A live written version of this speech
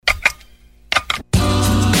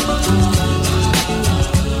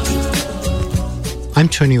I'm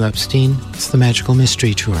Tonio. It's the Magical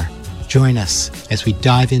Mystery Tour. Join us as we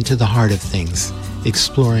dive into the heart of things,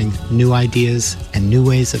 exploring new ideas and new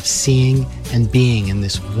ways of seeing and being in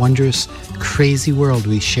this wondrous, crazy world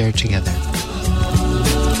we share together.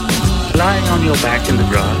 Lying on your back in the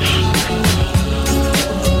grass,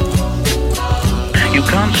 you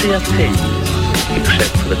can't see a thing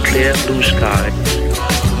except for the clear blue sky,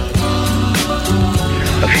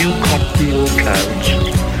 a few cotton wool clouds,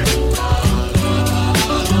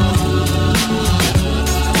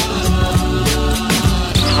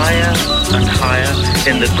 higher and higher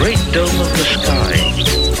in the great dome of the sky,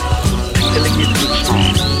 filling it with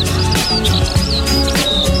song.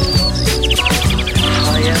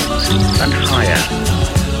 Higher and higher,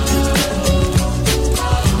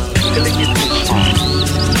 filling it with song.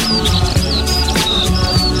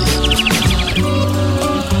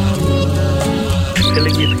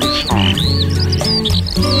 Filling it with song.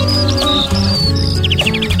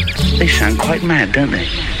 They sound quite mad, don't they?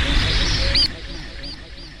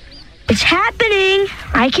 It's happening.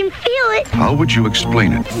 I can feel it. How would you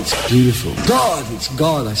explain it? It's beautiful. God, it's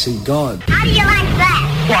God. I say God. How do you like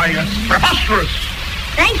that? Why, it's preposterous.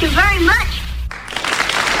 Thank you very much.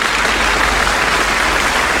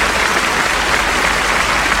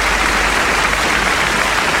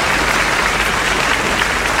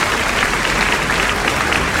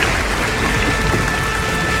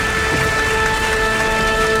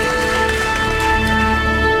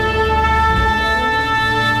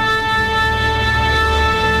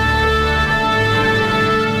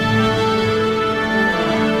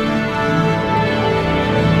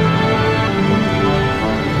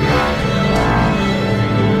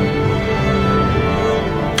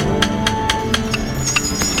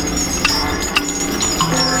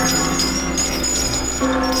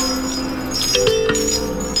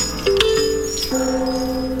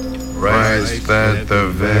 That the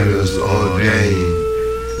Vedas ordain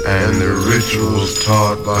and the rituals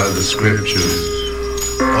taught by the scriptures.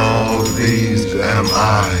 All these am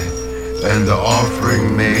I, and the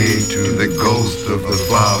offering made to the ghost of the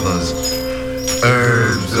fathers,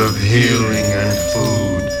 herbs of healing and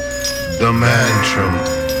food, the mantram,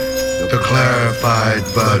 the clarified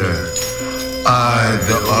butter, I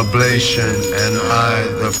the oblation, and I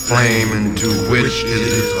the flame into which it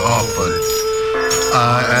is offered.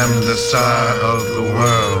 I am the sire of the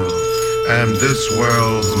world, am this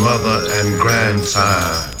world's mother and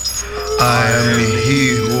grandsire. I am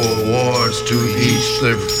he who awards to each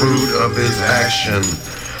the fruit of his action.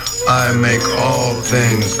 I make all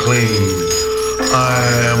things clean. I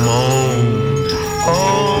am Om.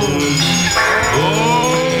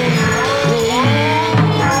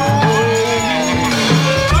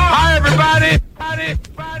 Hi, everybody.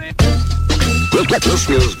 This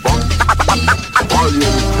is Volume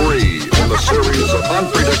 3 in the series of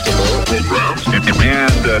unpredictable programs.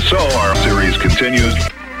 And so our series continues.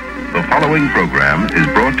 The following program is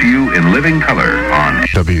brought to you in living color on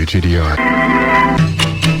WTDR.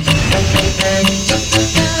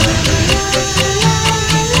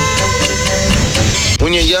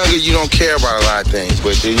 When you're younger, you don't care about a lot of things,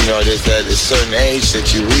 but you know, there's that a certain age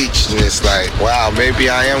that you reach, and it's like, wow, maybe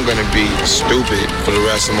I am gonna be stupid for the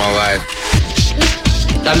rest of my life.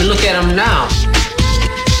 I mean, look at him now.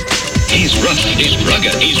 He's rough, he's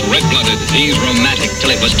rugged, he's red-blooded, he's romantic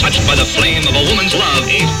till it was touched by the flame of a woman's love.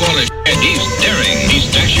 He's full of shit, he's daring,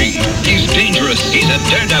 he's dashing, he's dangerous, he's a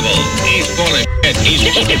daredevil, he's full of shit, he's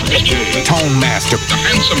Tone Master. The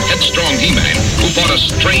handsome, headstrong He-Man who fought a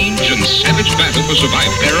strange and savage battle for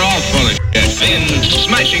survival. They're all full of shit. Thin,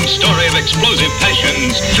 smashing story of explosive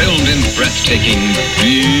passions, filmed in breathtaking,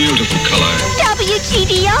 beautiful color.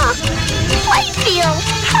 WTDR. Playfield.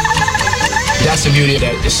 That's the beauty of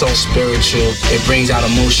that. It's so spiritual. It brings out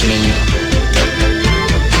emotion in you.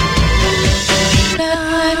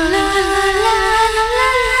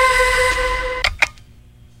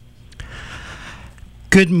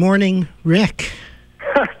 Good morning, Rick.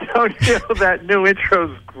 Tonio, that new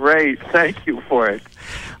intro's great. Thank you for it.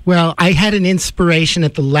 Well, I had an inspiration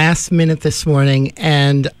at the last minute this morning,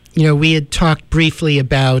 and, you know, we had talked briefly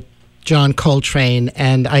about John Coltrane,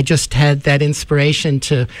 and I just had that inspiration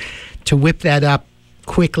to whip that up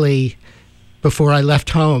quickly before I left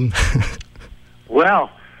home. Well,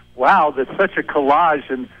 wow, that's such a collage,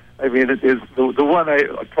 and I mean, it is the one I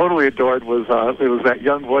totally adored was it was that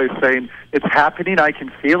young voice saying, "It's happening, I can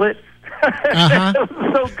feel it." Uh-huh. It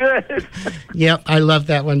was so good. Yep, I love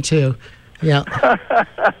that one too. Yeah.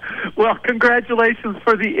 Well, congratulations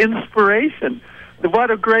for the inspiration.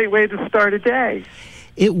 What a great way to start a day.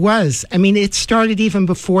 It was. I mean, it started even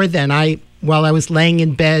before then. While I was laying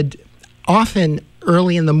in bed, often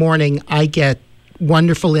early in the morning, I get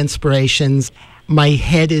wonderful inspirations. My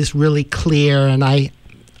head is really clear, and I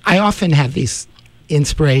often have these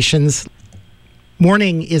inspirations.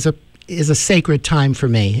 Morning is a sacred time for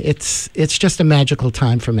me. It's just a magical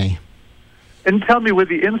time for me. And tell me, with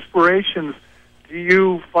the inspirations, do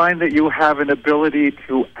you find that you have an ability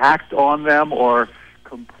to act on them or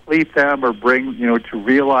complete them or bring, to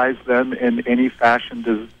realize them in any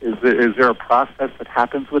fashion? Is there a process that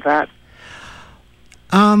happens with that?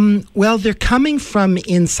 Well, they're coming from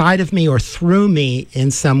inside of me or through me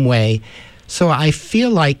in some way. So I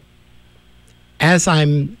feel like as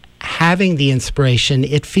I'm having the inspiration,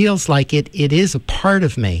 it feels like it is a part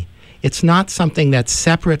of me. It's not something that's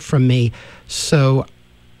separate from me. So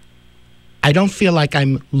I don't feel like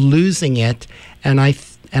I'm losing it, and I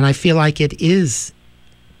feel like it is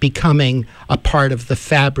becoming a part of the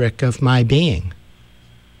fabric of my being.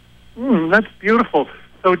 That's beautiful.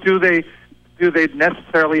 So do they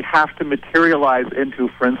necessarily have to materialize into,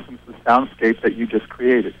 for instance, the soundscape that you just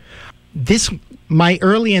created? My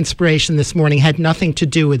early inspiration this morning had nothing to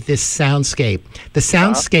do with this soundscape. The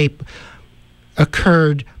soundscape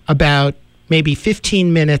occurred about maybe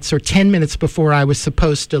 15 minutes or 10 minutes before I was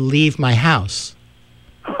supposed to leave my house.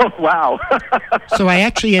 Oh, wow. So I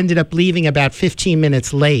actually ended up leaving about 15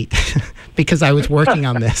 minutes late because I was working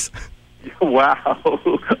on this. Wow.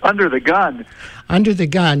 Under the gun. Under the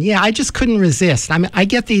gun. Yeah, I just couldn't resist. I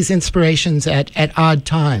get these inspirations at odd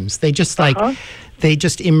times. They just they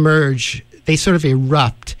just emerge. They sort of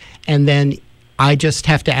erupt, and then I just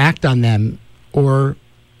have to act on them or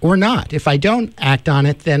not. If I don't act on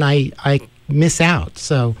it, then I miss out.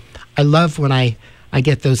 So I love when I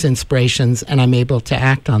get those inspirations and I'm able to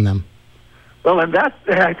act on them. Well, and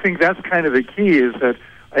I think that's kind of the key, is that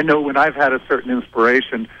I know when I've had a certain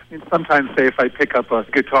inspiration, sometimes, say, if I pick up a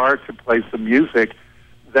guitar to play some music,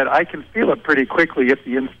 that I can feel it pretty quickly if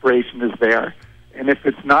the inspiration is there. And if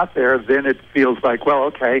it's not there, then it feels like, well,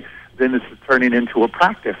 okay, then it's turning into a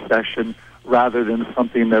practice session rather than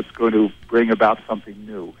something that's going to bring about something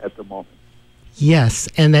new at the moment. Yes,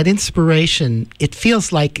 and that inspiration, it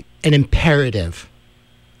feels like an imperative.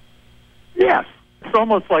 Yes. It's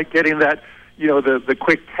almost like getting that, the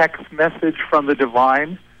quick text message from the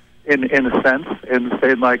divine in a sense, and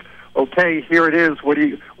saying like, okay, here it is. What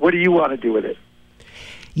do you want to do with it?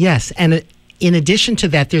 Yes, and in addition to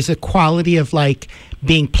that, there's a quality of like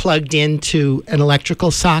being plugged into an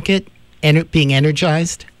electrical socket and being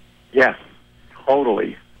energized. Yes,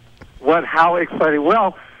 totally. How exciting.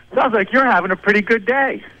 Well, sounds like you're having a pretty good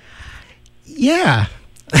day. Yeah.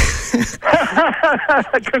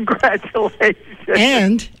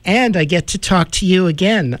 Congratulations. And I get to talk to you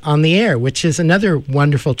again on the air, which is another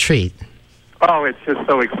wonderful treat. Oh, it's just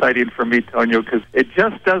so exciting for me, Tonio, because it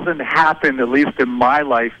just doesn't happen, at least in my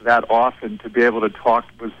life, that often to be able to talk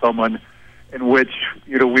with someone in which,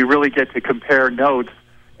 we really get to compare notes,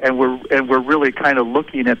 and we're really kind of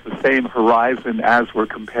looking at the same horizon as we're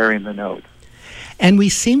comparing the notes. And we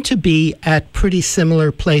seem to be at pretty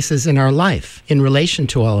similar places in our life in relation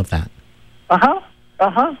to all of that. I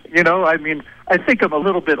think I'm a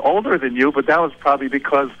little bit older than you, but that was probably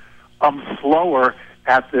because I'm slower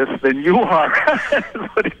at this than you are.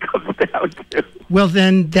 That's what it comes down to. Well,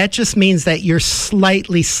 then that just means that you're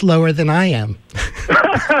slightly slower than I am.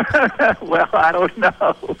 Well, I don't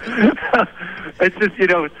know. It's just,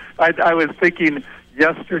 I was thinking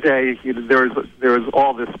yesterday, there was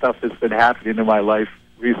all this stuff that's been happening in my life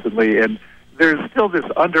recently, and there's still this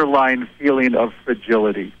underlying feeling of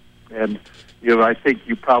fragility. And, I think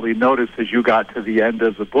you probably noticed as you got to the end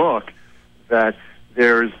of the book that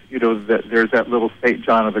there's that little St.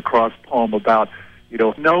 John of the Cross poem about,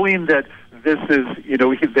 knowing that this is,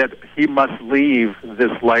 that he must leave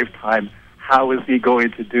this lifetime. How is he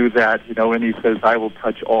going to do that? And he says, I will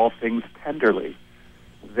touch all things tenderly.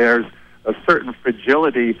 There's a certain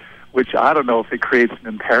fragility, which I don't know if it creates an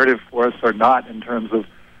imperative for us or not in terms of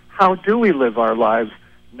how do we live our lives,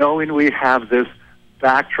 knowing we have this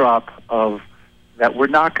backdrop of that we're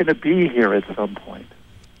not going to be here at some point.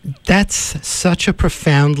 That's such a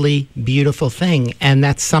profoundly beautiful thing, and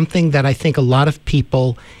that's something that I think a lot of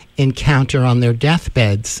people encounter on their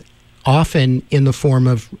deathbeds, often in the form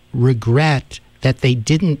of regret that they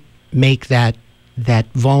didn't make that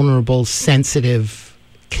vulnerable, sensitive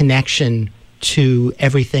connection to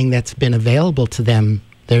everything that's been available to them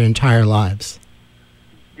their entire lives.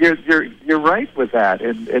 You're right with that,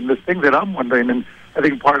 and the thing that I'm wondering, and I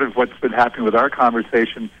think part of what's been happening with our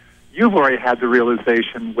conversation, you've already had the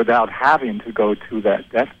realization without having to go to that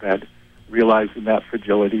deathbed, realizing that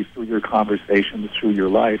fragility through your conversations, through your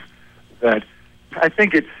life, that I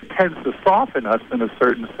think it tends to soften us in a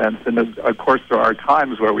certain sense. And of course, there are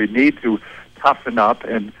times where we need to toughen up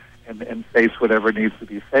and face whatever needs to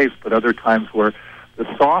be faced, but other times where the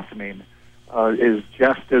softening is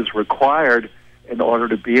just as required in order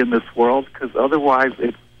to be in this world, because otherwise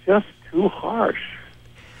it's just too harsh.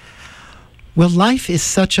 Well, life is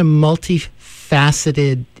such a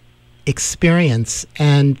multifaceted experience,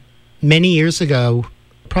 and many years ago,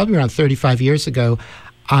 probably around 35 years ago,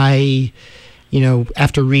 I,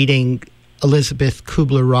 after reading Elizabeth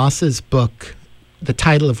Kubler-Ross's book, the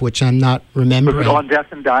title of which I'm not remembering. Was it On Death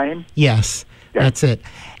and Dying? Yes, that's it.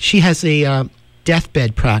 She has a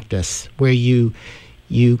deathbed practice where you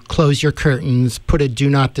close your curtains, put a do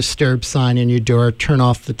not disturb sign on your door, turn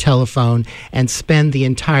off the telephone, and spend the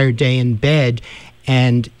entire day in bed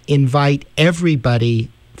and invite everybody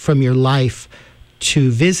from your life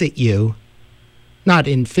to visit you, not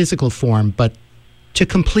in physical form, but to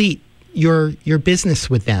complete your business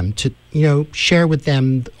with them, to share with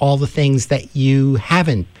them all the things that you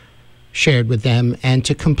haven't shared with them, and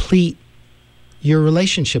to complete your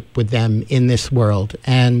relationship with them in this world.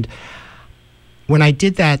 And when I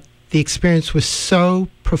did that, the experience was so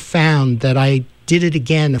profound that I did it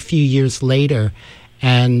again a few years later,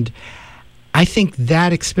 and I think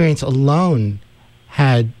that experience alone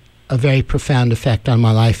had a very profound effect on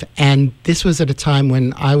my life. And this was at a time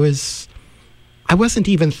when I wasn't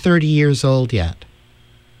even 30 years old yet.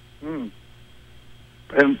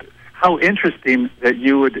 And how interesting that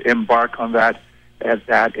you would embark on that at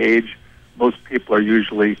that age. Most people are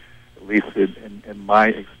usually, at least in my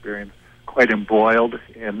experience, quite embroiled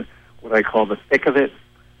in what I call the thick of it,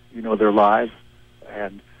 their lives.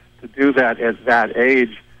 And to do that at that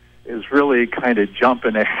age is really kind of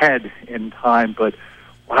jumping ahead in time. But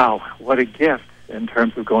wow, what a gift in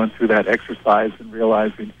terms of going through that exercise and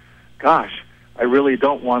realizing, gosh, I really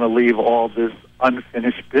don't want to leave all this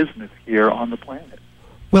unfinished business here on the planet.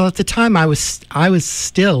 Well, at the time, I was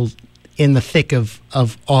still in the thick of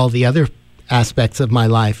all the other aspects of my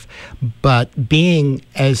life, but being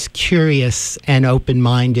as curious and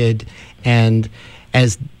open-minded and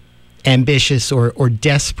as ambitious or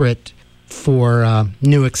desperate for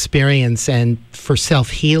new experience and for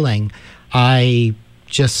self-healing, I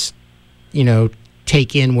just,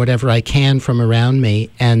 take in whatever I can from around me,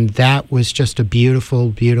 and that was just a beautiful,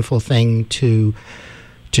 beautiful thing to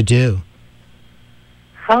do.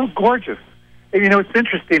 How gorgeous. And, it's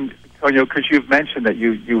interesting, Tonio, because you've mentioned that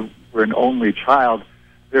you were an only child.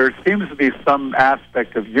 There seems to be some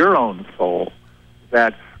aspect of your own soul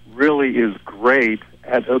that really is great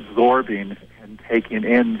at absorbing and taking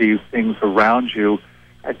in these things around you.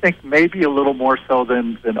 I think maybe a little more so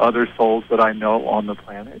than other souls that I know on the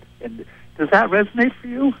planet. And does that resonate for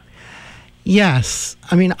you? Yes.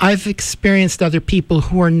 I mean, I've experienced other people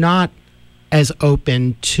who are not as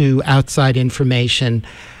open to outside information.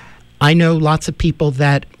 I know lots of people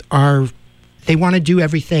that they want to do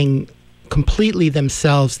everything completely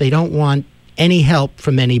themselves. They don't want any help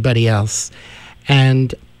from anybody else.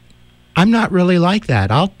 And I'm not really like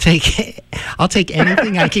that. I'll take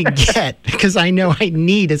anything I can get, because I know I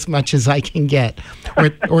need as much as I can get,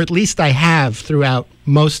 or at least I have throughout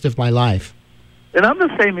most of my life. And I'm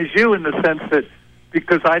the same as you in the sense that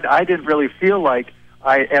because I didn't really feel like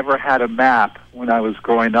I ever had a map when I was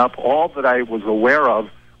growing up. All that I was aware of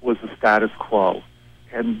was the status quo.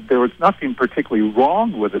 And there was nothing particularly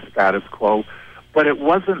wrong with the status quo, but it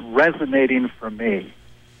wasn't resonating for me.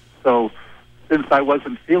 So since I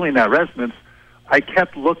wasn't feeling that resonance, I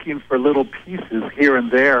kept looking for little pieces here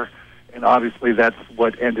and there, and obviously that's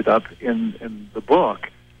what ended up in the book,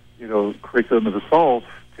 Curriculum of the Soul,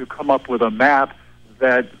 to come up with a map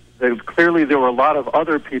that clearly there were a lot of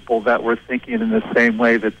other people that were thinking in the same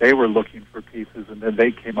way, that they were looking for pieces, and then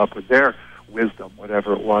they came up with their wisdom,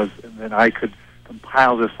 whatever it was, and then I could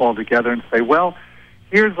compile this all together and say, well,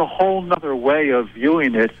 here's a whole other way of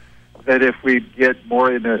viewing it, that if we get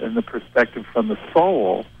more in the perspective from the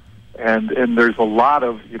soul, and there's a lot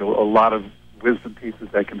of wisdom pieces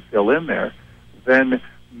that can fill in there, then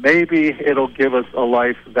maybe it'll give us a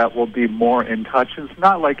life that will be more in touch. It's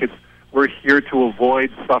not like we're here to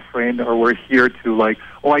avoid suffering, or we're here to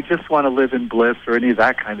I just want to live in bliss, or any of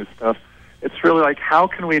that kind of stuff. It's really like, how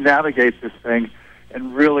can we navigate this thing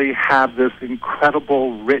and really have this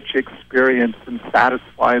incredible, rich experience and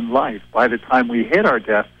satisfying life by the time we hit our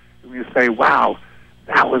death, and we say, wow,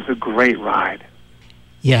 that was a great ride.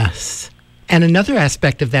 Yes. And another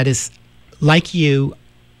aspect of that is, like you,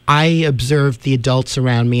 I observed the adults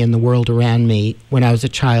around me and the world around me when I was a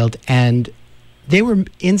child, and they were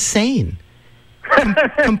insane.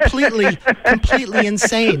 Completely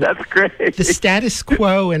insane. That's great. The status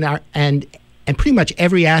quo and and pretty much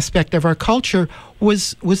every aspect of our culture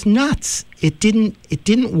was nuts. It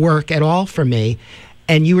didn't work at all for me.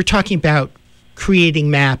 And you were talking about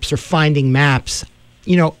creating maps or finding maps.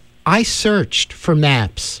 You know, I searched for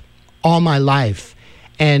maps all my life.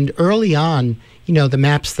 And early on, you know, the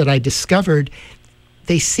maps that I discovered,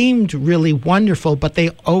 they seemed really wonderful, but they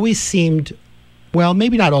always seemed, well,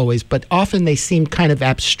 maybe not always, but often they seemed kind of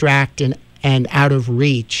abstract and out of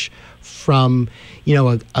reach from, you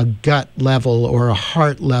know, a gut level or a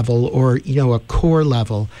heart level or, you know, a core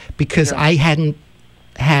level, because I hadn't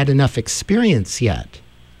had enough experience yet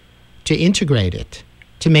to integrate it,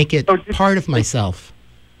 to make it part of myself.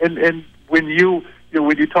 And when you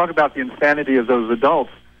talk about the insanity of those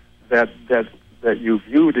adults that you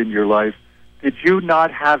viewed in your life, did you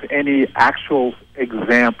not have any actual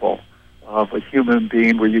example of a human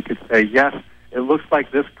being where you could say, yes, it looks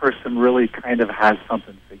like this person really kind of has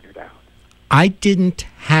something figured out? I didn't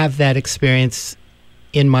have that experience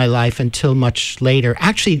in my life until much later.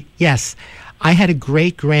 Actually, yes, I had a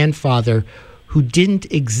great-grandfather who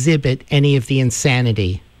didn't exhibit any of the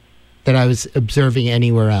insanity that I was observing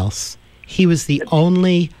anywhere else. He was the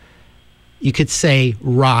only, you could say,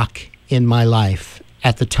 rock in my life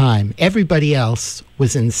at the time. Everybody else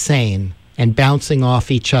was insane and bouncing off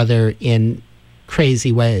each other in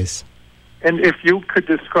crazy ways. And if you could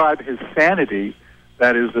describe his sanity,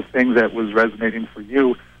 that is the thing that was resonating for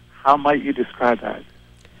you, how might you describe that?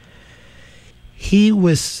 He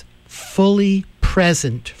was fully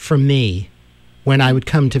present for me when I would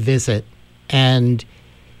come to visit, and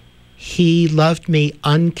he loved me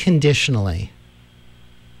unconditionally.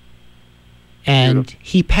 And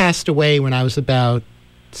he passed away when I was about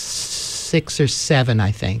 6 or 7,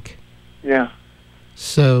 I think. Yeah.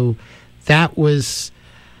 So that was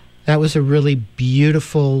a really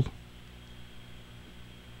beautiful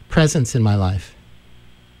presence in my life.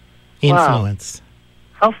 Influence.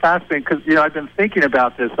 Wow. How fascinating, because, you know, I've been thinking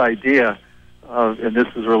about this idea of, and this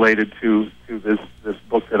is related to this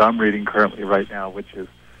book that I'm reading currently right now, which is,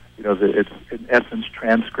 you know, it's in essence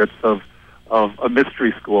transcripts of a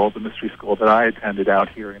mystery school, the mystery school that I attended out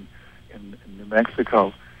here in New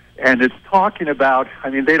Mexico. And it's talking about, I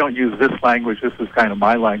mean, they don't use this language, this is kind of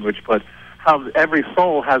my language, but how every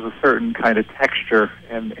soul has a certain kind of texture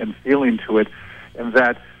and feeling to it, and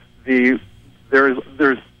that there's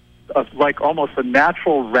like almost a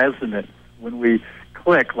natural resonance when we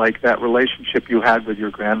click, like that relationship you had with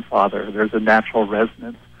your grandfather. There's a natural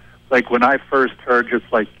resonance. Like when I first heard, just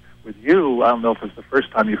like with you, I don't know if it's the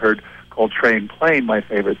first time you heard Coltrane playing My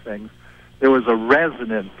Favorite Things, there was a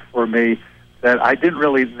resonance for me that I didn't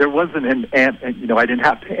really, there wasn't you know, I didn't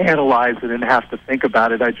have to analyze it, I didn't have to think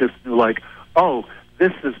about it. I just knew, like, oh,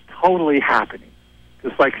 this is totally happening.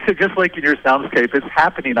 Just like in your soundscape, it's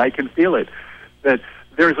happening. I can feel it. That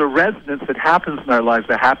there's a resonance that happens in our lives,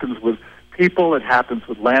 that happens with people, it happens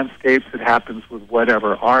with landscapes, it happens with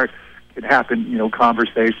whatever, art, it happen, you know,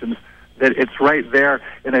 conversations, that it's right there.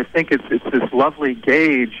 And I think it's this lovely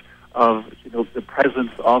gauge of, you know, the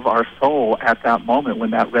presence of our soul at that moment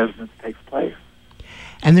when that resonance takes place.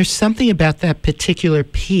 And there's something about that particular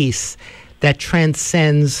piece that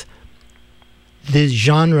transcends the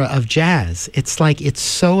genre of jazz. It's like it's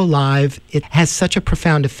so alive. It has such a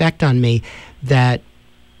profound effect on me that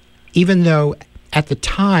even though at the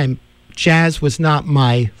time jazz was not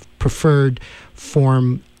my preferred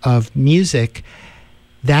form of music,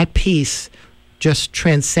 that piece just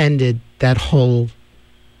transcended that whole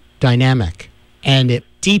dynamic, and it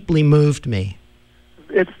deeply moved me.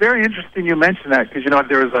 It's very interesting you mention that, because, you know,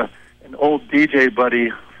 there was an old DJ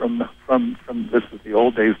buddy from this was the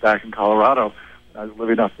old days back in Colorado when I was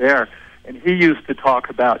living up there, and he used to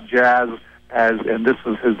talk about jazz as, and this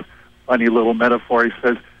was his funny little metaphor, he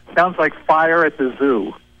says, sounds like fire at the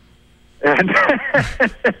zoo.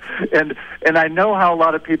 And and I know how a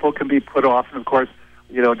lot of people can be put off, and of course,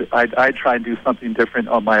 you know, I try and do something different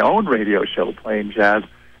on my own radio show, playing jazz,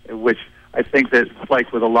 which I think that it's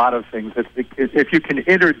like with a lot of things, if you can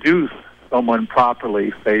introduce someone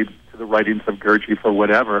properly, say to the writings of Gurdjieff or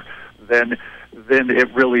whatever, then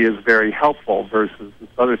it really is very helpful versus this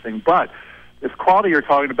other thing. But this quality you're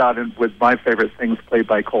talking about with My Favorite Things played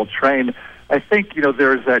by Coltrane, I think, you know,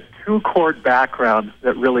 there's that 2-chord background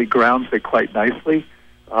that really grounds it quite nicely,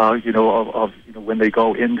 you know, when they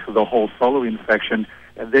go into the whole soloing section,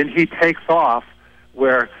 and then he takes off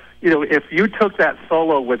where, you know, if you took that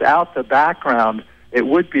solo without the background, it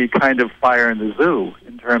would be kind of fire in the zoo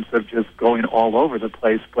in terms of just going all over the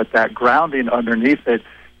place, but that grounding underneath it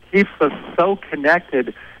keeps us so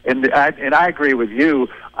connected, and I agree with you,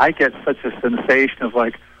 I get such a sensation of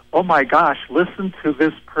like, oh my gosh, listen to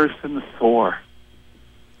this person soar.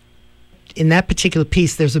 in that particular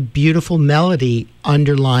piece, there's a beautiful melody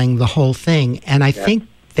underlying the whole thing. And I think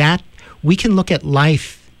that we can look at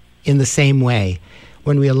life in the same way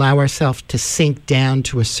when we allow ourselves to sink down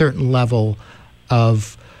to a certain level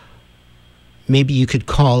of, maybe you could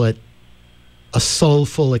call it a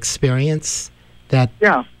soulful experience. That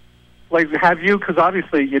Like, have you, because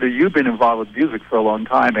obviously, you've been involved with music for a long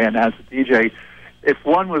time, and as a DJ, if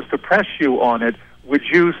one was to press you on it, would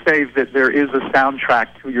you say that there is a soundtrack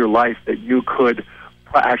to your life that you could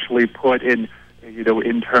actually put in,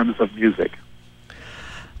 in terms of music?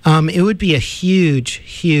 It would be a huge,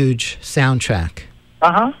 huge soundtrack.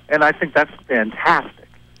 And I think that's fantastic.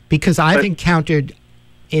 Because I've encountered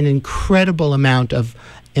an incredible amount of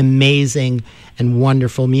amazing and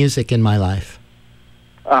wonderful music in my life.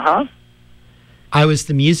 I was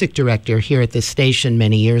the music director here at this station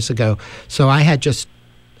many years ago, so I had just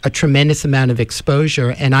a tremendous amount of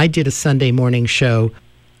exposure, and I did a Sunday morning show.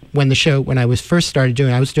 When I was first started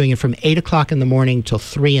doing it, I was doing it from 8 o'clock in the morning till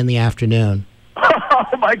 3 in the afternoon. Oh,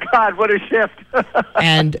 my God, what a shift.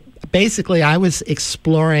 And basically, I was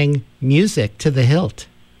exploring music to the hilt.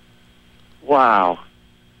 Wow.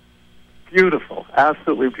 Beautiful.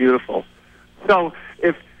 Absolutely beautiful. So,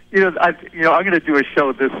 if, I'm going to do a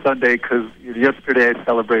show this Sunday because yesterday I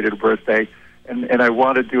celebrated a birthday, and I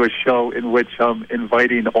want to do a show in which I'm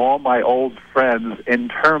inviting all my old friends in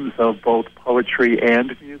terms of both poetry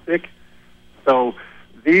and music. So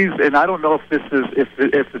these, and I don't know if this is if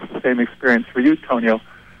it's the same experience for you, Tonio,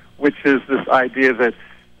 which is this idea that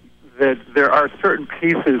there are certain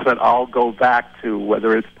pieces that I'll go back to,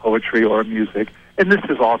 whether it's poetry or music, and this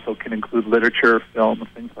is also can include literature, film, and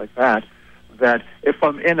things like that. That if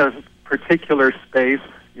I'm in a particular space,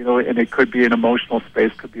 and it could be an emotional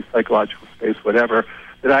space, could be psychological space, whatever,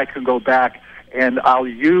 that I can go back and I'll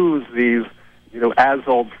use these, as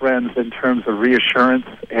old friends in terms of reassurance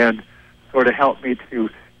and sort of help me to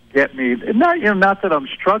get me, not that I'm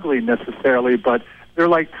struggling necessarily, but they're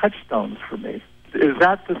like touchstones for me. Is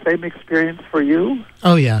that the same experience for you?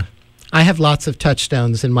 Oh, yeah. I have lots of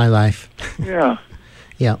touchstones in my life. Yeah.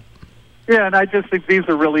 Yeah. Yeah, and I just think these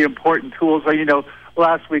are really important tools.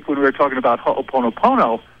 Last week when we were talking about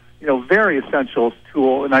Ho'oponopono, very essential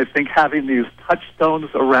tool, and I think having these touchstones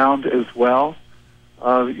around as well,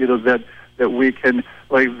 that we can,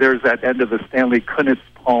 like, there's that end of the Stanley Kunitz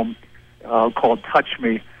poem called Touch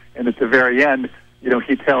Me, and at the very end,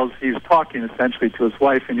 he's talking essentially to his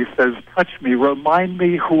wife, and he says, touch me, remind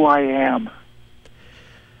me who I am.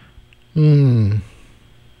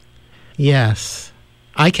 Yes.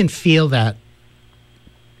 I can feel that.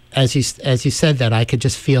 As you said that, I could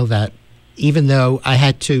just feel that, even though I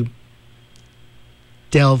had to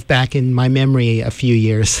delve back in my memory a few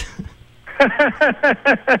years.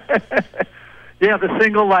 Yeah, the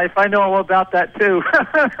single life. I know all about that too.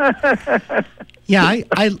 Yeah,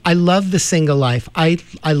 I love the single life. I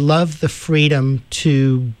love the freedom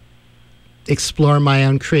to explore my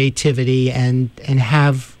own creativity and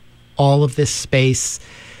have all of this space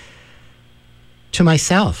to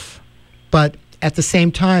myself. But at the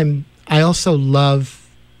same time, I also love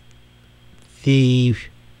the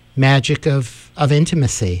magic of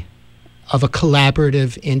intimacy, of a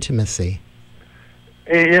collaborative intimacy.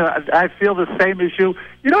 I feel the same as you.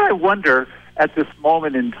 I wonder at this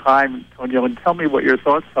moment in time, Tonio, and tell me what your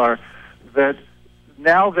thoughts are, that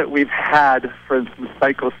now that we've had, for instance,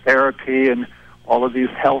 psychotherapy and all of these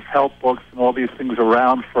help books and all these things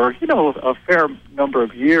around for, a fair number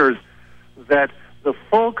of years, that the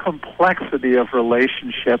full complexity of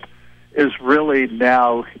relationship is really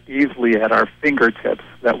now easily at our fingertips,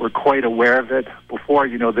 that we're quite aware of it. Before,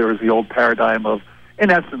 there was the old paradigm of,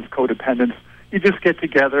 in essence, codependence. You just get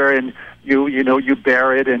together and you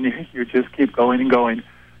bear it and you just keep going and going.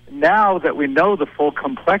 Now that we know the full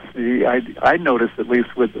complexity, I notice, at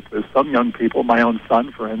least with some young people, my own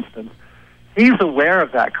son, for instance, he's aware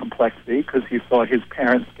of that complexity because he saw his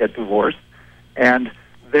parents get divorced. And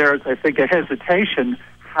there's, I think, a hesitation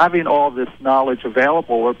having all this knowledge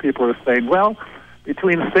available where people are saying, well,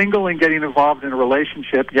 between single and getting involved in a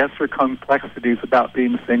relationship, yes, there are complexities about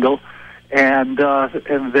being single, and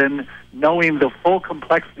then knowing the full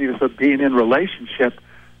complexities of being in relationship,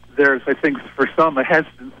 there's, I think, for some, a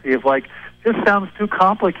hesitancy of like, this sounds too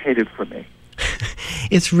complicated for me.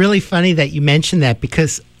 It's really funny that you mentioned that,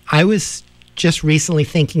 because I was just recently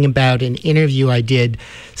thinking about an interview I did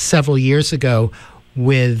several years ago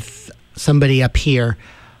with somebody up here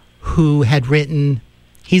who had written,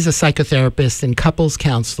 he's a psychotherapist and couples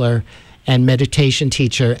counselor and meditation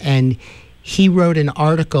teacher, and he wrote an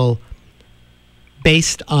article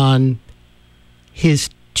based on his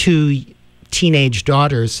 2 teenage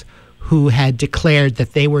daughters who had declared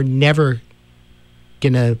that they were never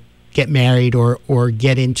going to get married or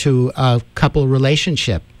get into a couple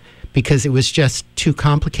relationship because it was just too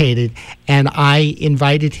complicated. And I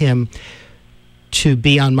invited him to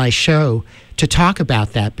be on my show to talk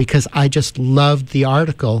about that because I just loved the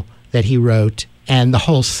article that he wrote and the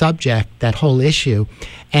whole subject, that whole issue.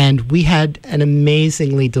 And we had an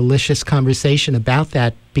amazingly delicious conversation about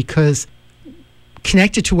that because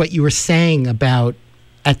connected to what you were saying about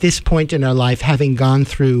at this point in our life, having gone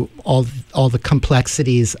through all the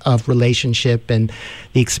complexities of relationship and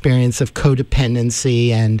the experience of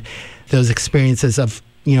codependency and those experiences of,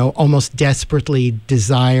 almost desperately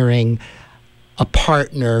desiring a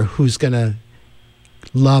partner who's going to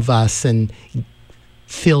love us and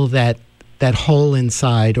fill that hole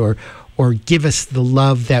inside or give us the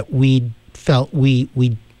love that we felt we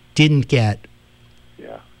didn't get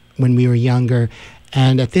when we were younger.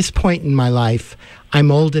 And at this point in my life,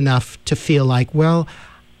 I'm old enough to feel like, well,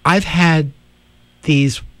 I've had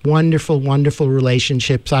these wonderful, wonderful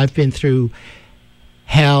relationships. I've been through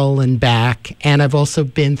hell and back, and I've also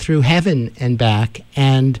been through heaven and back.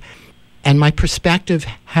 And my perspective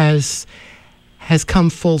has come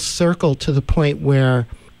full circle to the point where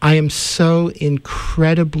I am so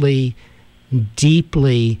incredibly,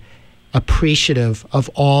 deeply appreciative of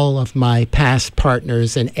all of my past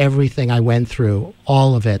partners and everything I went through,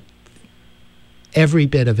 all of it, every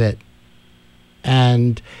bit of it.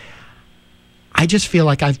 And I just feel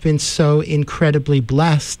like I've been so incredibly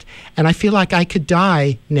blessed, and I feel like I could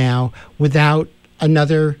die now without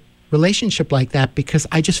another relationship like that because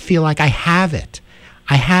I just feel like I have it.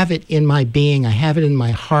 I have it in my being. I have it in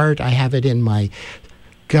my heart. I have it in my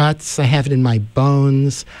guts. I have it in my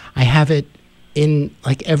bones. I have it in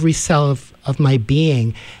like every cell of my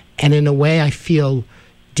being. And in a way, I feel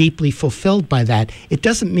deeply fulfilled by that. It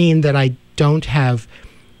doesn't mean that I don't have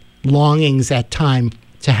longings at time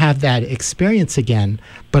to have that experience again,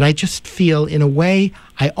 but I just feel, in a way,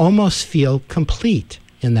 I almost feel complete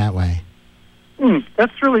in that way.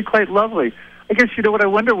 That's really quite lovely. I guess, what I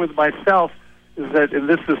wonder with myself is that, and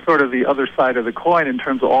this is sort of the other side of the coin in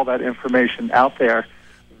terms of all that information out there,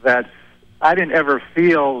 that I didn't ever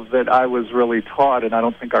feel that I was really taught, and I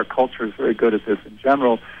don't think our culture is very good at this in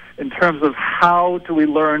general, in terms of how do we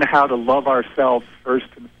learn how to love ourselves first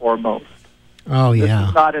and foremost. Oh, yeah. This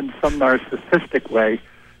is not in some narcissistic way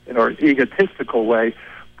or egotistical way,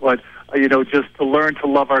 but, just to learn to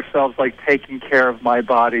love ourselves, like taking care of my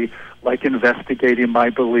body, like investigating my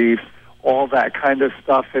beliefs, all that kind of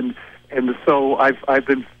stuff. And so I've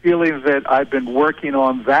been feeling that I've been working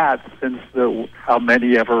on that since how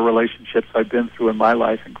many ever relationships I've been through in my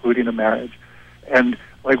life, including a marriage. And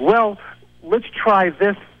let's try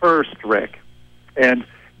this first, Rick, and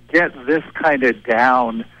get this kind of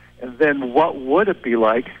down. And then what would it be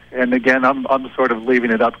like? And again, I'm sort of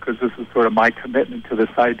leaving it up because this is sort of my commitment to this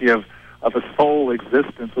idea of a soul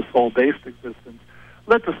existence, a soul-based existence.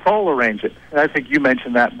 Let the soul arrange it. And I think you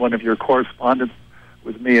mentioned that in one of your correspondence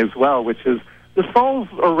with me as well, which is the soul's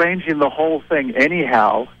arranging the whole thing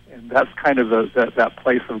anyhow, and that's kind of that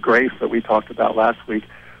place of grace that we talked about last week.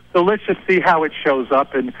 So let's just see how it shows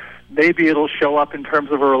up, and maybe it'll show up in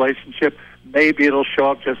terms of a relationship. Maybe it'll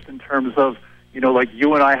show up just in terms of, like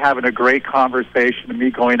you and I having a great conversation and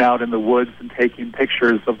me going out in the woods and taking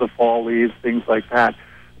pictures of the fall leaves, things like that.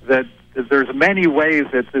 That there's many ways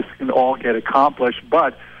that this can all get accomplished,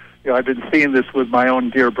 but I've been seeing this with my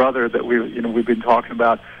own dear brother that we've been talking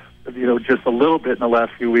about, just a little bit in the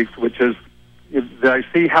last few weeks, which is that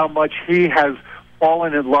I see how much he has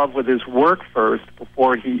fallen in love with his work first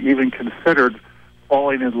before he even considered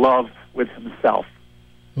falling in love with himself.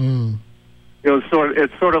 Mm.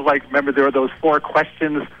 It's sort of like, remember, there are those 4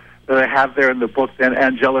 questions that I have there in the book that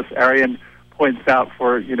Angelis Arian points out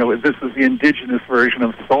for, this is the indigenous version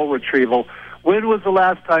of soul retrieval. When was the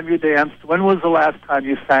last time you danced? When was the last time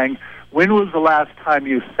you sang? When was the last time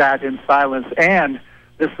you sat in silence? And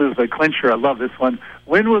this is the clincher, I love this one.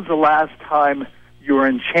 When was the last time you were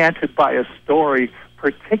enchanted by a story,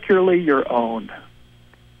 particularly your own?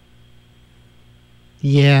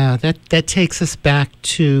 Yeah, that takes us back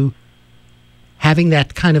to having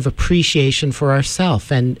that kind of appreciation for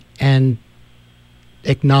ourselves and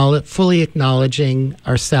fully acknowledging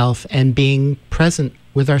ourselves and being present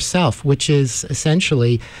with ourself, which is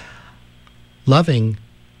essentially loving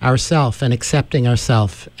ourself and accepting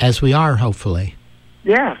ourself as we are, hopefully.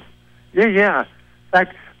 Yeah. In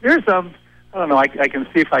fact, there's I don't know, I can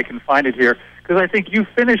see if I can find it here, because I think you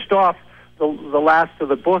finished off the last of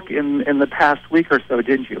the book in the past week or so,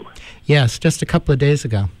 didn't you? Yes, just a couple of days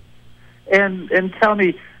ago. And tell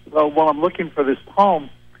me, while I'm looking for this poem,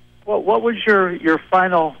 what was your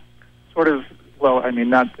final sort of, well, I mean,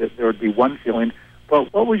 not that there would be one feeling,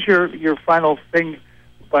 but what was your final thing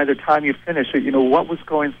by the time you finished it? You know, what was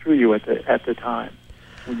going through you at the time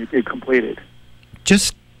when you did complete it?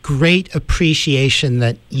 Just great appreciation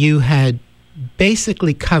that you had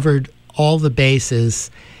basically covered all the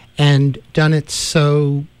bases and done it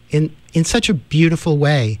so in such a beautiful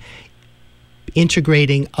way,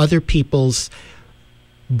 integrating other people's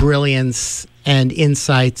brilliance and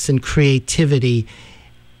insights and creativity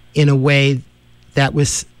in a way that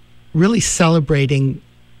was really celebrating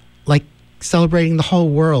the whole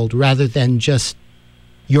world rather than just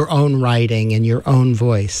your own writing and your own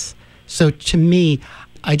voice. So to me,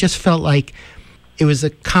 I just felt like it was a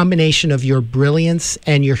combination of your brilliance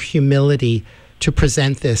and your humility to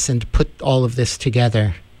present this and to put all of this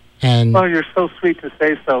together. And oh, you're so sweet to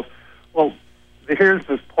say so. Well, here's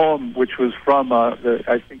this poem, which was from,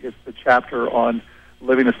 I think it's the chapter on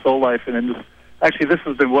living a soul life. And actually, this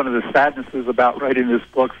has been one of the sadnesses about writing this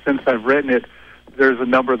book. Since I've written it, there's a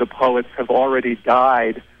number of the poets have already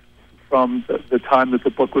died from the time that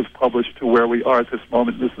the book was published to where we are at this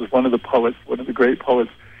moment. This is one of the poets, one of the great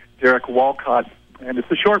poets, Derek Walcott. And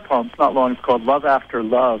it's a short poem. It's not long. It's called Love After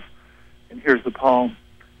Love. And here's the poem.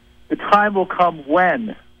 The time will come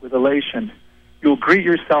when, with elation, you'll greet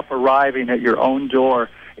yourself arriving at your own door,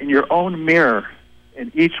 in your own mirror,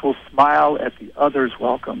 and each will smile at the other's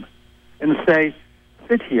welcome and say,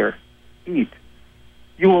 sit here, eat.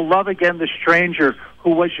 You will love again the stranger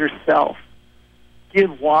who was yourself.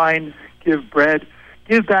 Give wine, give bread,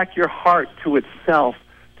 give back your heart to itself,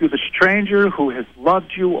 to the stranger who has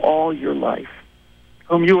loved you all your life,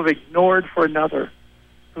 whom you have ignored for another,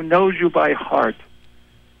 who knows you by heart.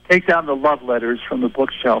 Take down the love letters from the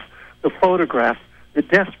bookshelf, the photographs, the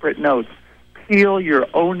desperate notes. Peel your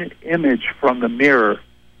own image from the mirror.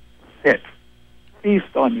 Sit.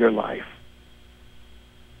 Feast on your life.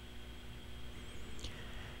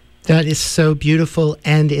 that is so beautiful,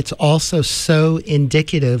 and it's also so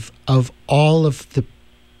indicative of all of the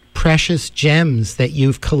precious gems that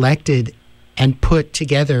you've collected and put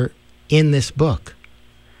together in this book.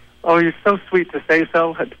 Oh, you're so sweet to say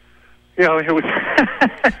so. You know, it was.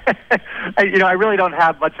 I really don't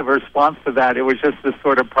have much of a response to that. It was just this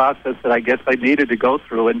sort of process that I guess I needed to go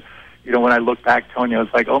through. And when I look back, Tonio,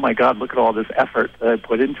 it's like, oh my God, look at all this effort that I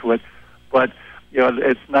put into it. But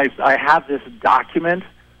it's nice. I have this document,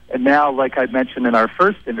 and now, like I mentioned in our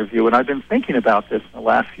first interview, and I've been thinking about this in the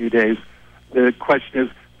last few days. The question is,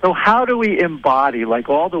 so how do we embody, like,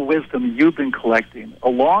 all the wisdom you've been collecting,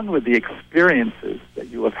 along with the experiences that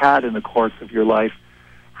you have had in the course of your life?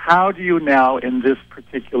 How do you now, in this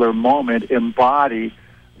particular moment, embody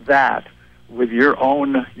that with your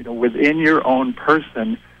own, within your own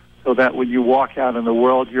person, so that when you walk out in the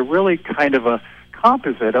world, you're really kind of a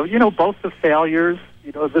composite of, both the failures,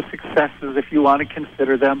 the successes, if you want to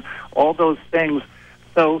consider them, all those things.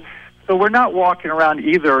 So we're not walking around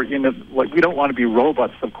either, like, we don't want to be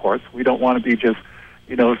robots, of course. We don't want to be just,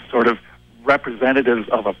 sort of representatives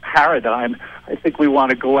of a paradigm. I think we want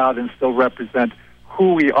to go out and still represent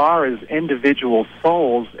who we are as individual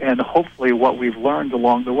souls and hopefully what we've learned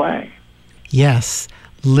along the way. Yes,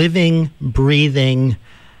 living, breathing,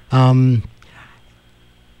 and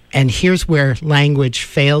here's where language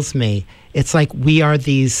fails me. It's like we are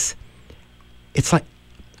these, it's like,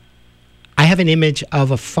 I have an image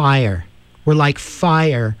of a fire. We're like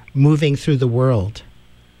fire moving through the world.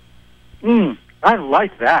 I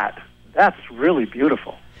like that. That's really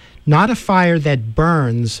beautiful. Not a fire that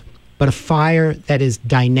burns, but a fire that is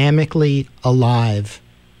dynamically alive.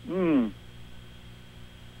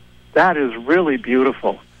 That is really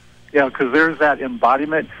beautiful. Yeah, because there's that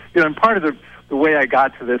embodiment. And part of the way I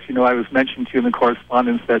got to this, I was mentioning to you in the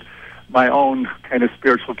correspondence that my own kind of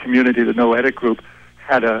spiritual community, the Noetic group,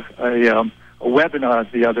 had a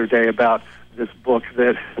webinar the other day about this book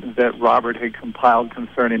that Robert had compiled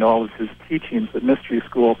concerning all of his teachings at Mystery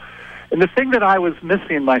School. And the thing that I was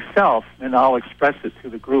missing myself, and I'll express it to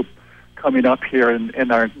the group coming up here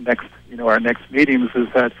in our next meetings, is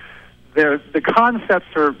that the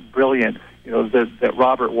concepts are brilliant. That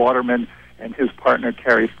Robert Waterman and his partner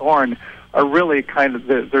Carrie Thorne are really kind of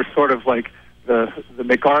they're sort of like the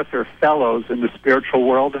MacArthur Fellows in the spiritual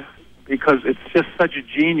world, because it's just such a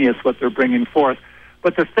genius what they're bringing forth.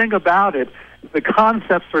 But the thing about it is the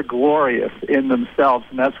concepts are glorious in themselves,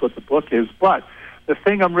 and that's what the book is. But the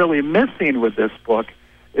thing I'm really missing with this book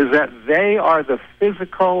is that they are the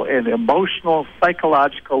physical and emotional,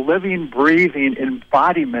 psychological, living, breathing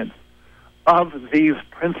embodiments of these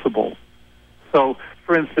principles. So,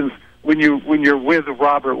 for instance, when you're with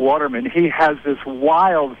Robert Waterman, he has this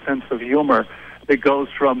wild sense of humor that goes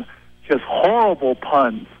from just horrible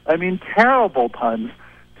puns. I mean, terrible puns,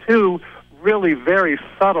 to really very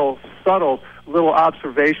subtle little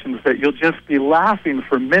observations that you'll just be laughing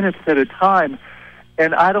for minutes at a time.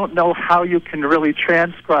 And I don't know how you can really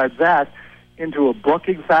transcribe that into a book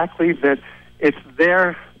exactly, that it's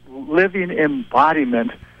their living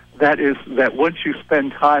embodiment that once you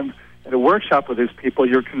spend time at a workshop with these people,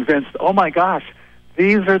 you're convinced, oh my gosh,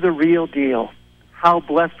 these are the real deal. How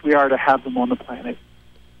blessed we are to have them on the planet.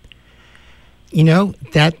 You know,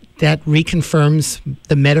 that reconfirms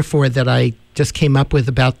the metaphor that I just came up with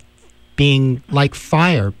about being like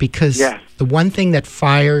fire, because the one thing that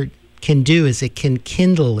fire can do is it can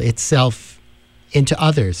kindle itself into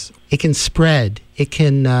others. It can spread. It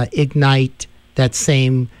can ignite that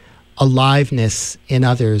same aliveness in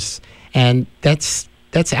others. And that's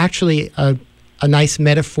actually a nice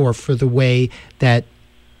metaphor for the way that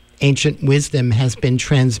ancient wisdom has been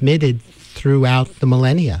transmitted throughout the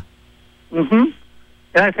millennia. Mm-hmm.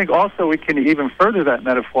 And I think also we can even further that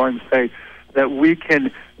metaphor and say that we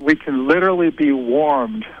can literally be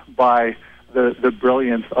warmed by the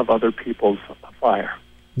brilliance of other people's fire.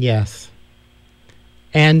 Yes.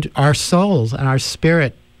 And our souls and our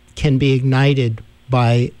spirit can be ignited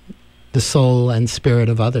by the soul and spirit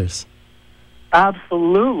of others.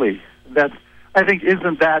 Absolutely. I think,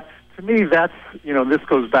 isn't that, to me, that's, this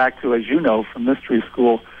goes back to, as you know, from mystery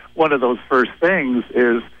school, one of those first things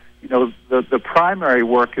is, the primary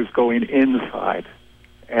work is going inside.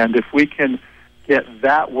 And if we can get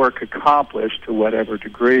that work accomplished to whatever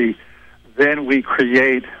degree, then we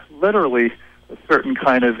create literally a certain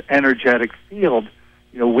kind of energetic field,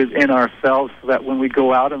 within ourselves, so that when we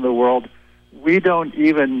go out in the world, we don't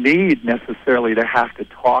even need necessarily to have to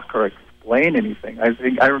talk or explain anything.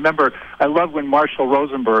 I love when Marshall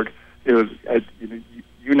Rosenberg, you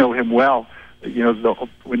know him well, with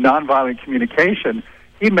nonviolent communication,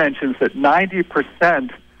 he mentions that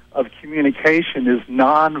 90% of communication is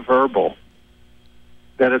nonverbal,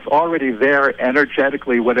 that it's already there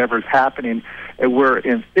energetically, whatever's happening, and we're,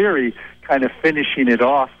 in theory, kind of finishing it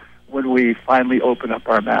off when we finally open up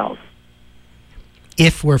our mouths.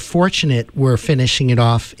 If we're fortunate, we're finishing it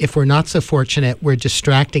off. If we're not so fortunate, we're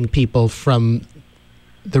distracting people from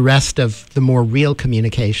the rest of the more real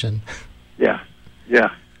communication. Yeah.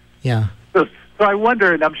 So I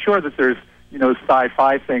wonder, and I'm sure that there's,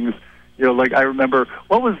 sci-fi things, like I remember,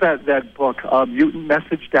 what was that book, Mutant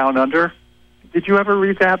Message Down Under? Did you ever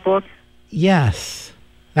read that book? Yes.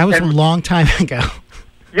 That was a long time ago.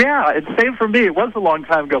 Yeah, it's same for me. It was a long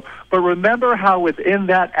time ago. But remember how within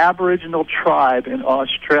that Aboriginal tribe in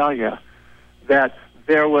Australia that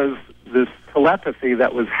there was this telepathy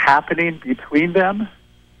that was happening between them,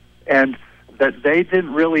 and that they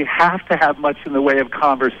didn't really have to have much in the way of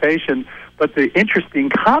conversation. But the interesting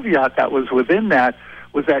caveat that was within that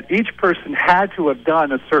was that each person had to have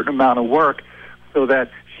done a certain amount of work, so that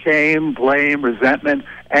shame, blame, resentment,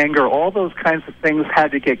 anger, all those kinds of things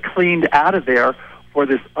had to get cleaned out of there for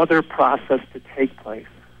this other process to take place.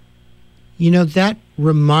 That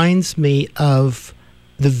reminds me of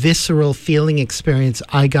the visceral feeling experience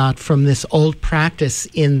I got from this old practice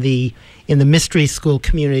in the mystery school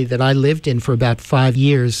community that I lived in for about 5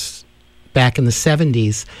 years back in the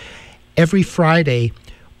 70s. Every Friday,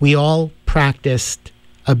 we all practiced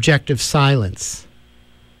objective silence.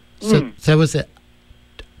 So it was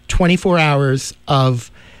 24 hours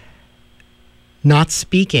of not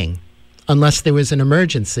speaking unless there was an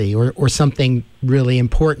emergency or something really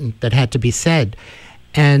important that had to be said.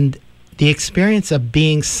 And the experience of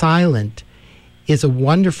being silent is a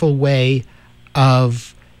wonderful way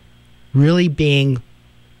of really being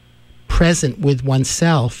present with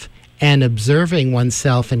oneself and observing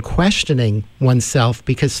oneself and questioning oneself,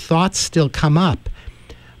 because thoughts still come up.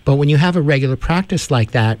 But when you have a regular practice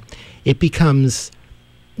like that, it becomes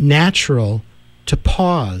natural to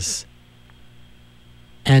pause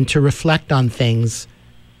and to reflect on things,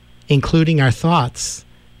 including our thoughts,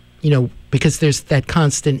 because there's that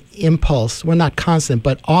constant impulse, well, not constant,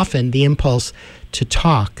 but often the impulse to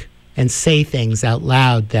talk and say things out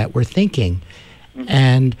loud that we're thinking. Mm-hmm.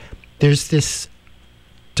 And there's this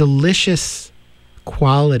delicious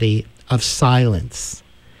quality of silence.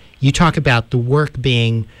 You talk about the work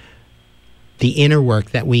being the inner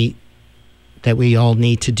work that we all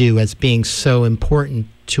need to do as being so important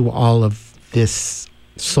to all of this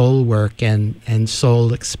soul work and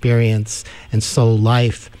soul experience and soul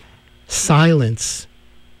life. Silence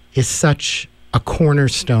is such a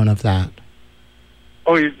cornerstone of that.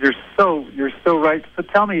 Oh, you're so right. So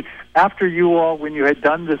tell me, after you all, when you had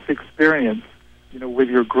done this experience, with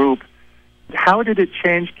your group, how did it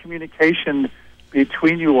change communication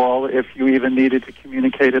between you all if you even needed to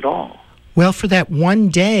communicate at all? Well, for that one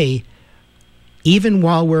day, even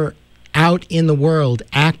while we're out in the world,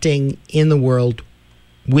 acting in the world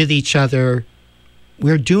with each other,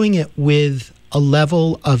 we're doing it with a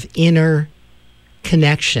level of inner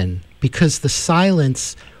connection, because the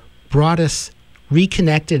silence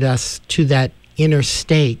reconnected us to that inner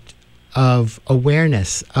state of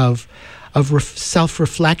awareness, of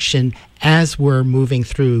self-reflection as we're moving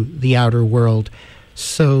through the outer world.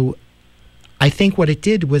 So I think what it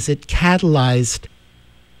did was it catalyzed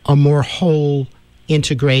a more whole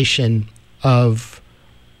integration of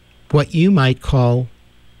what you might call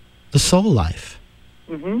the soul life.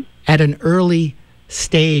 Mm-hmm. At an early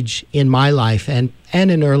stage in my life, and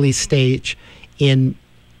an early stage in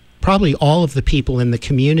probably all of the people in the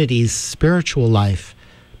community's spiritual life.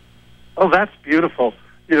 Oh, that's beautiful.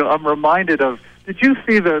 I'm reminded of, did you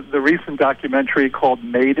see the recent documentary called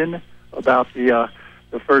Maiden about the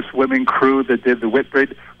first women crew that did the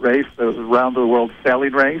Whitbread race, the round-the-world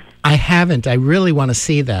sailing race? I haven't. I really want to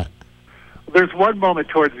see that. There's one moment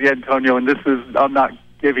towards the end, Tonio, and I'm not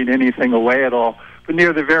giving anything away at all, but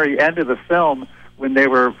near the very end of the film, when they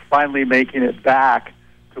were finally making it back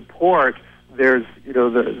to port, there's,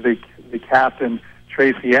 the captain,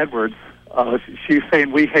 Tracy Edwards, she's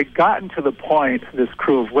saying we had gotten to the point, this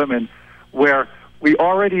crew of women, where we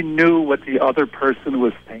already knew what the other person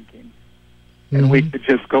was thinking. And we could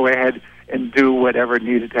just go ahead and do whatever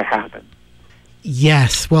needed to happen.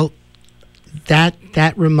 Yes, well,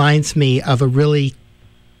 that reminds me of a really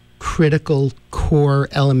critical core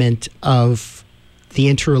element of the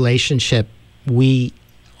interrelationship we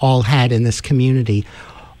all had in this community.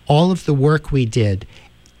 All of the work we did,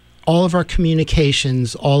 all of our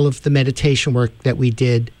communications, all of the meditation work that we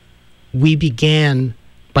did, we began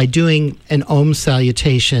by doing an Om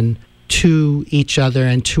salutation to each other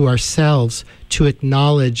and to ourselves to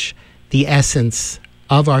acknowledge the essence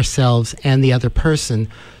of ourselves and the other person.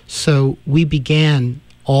 So we began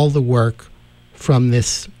all the work from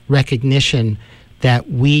this recognition that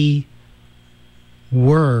we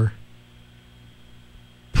were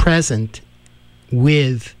present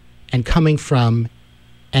with and coming from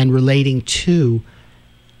and relating to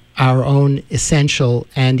our own essential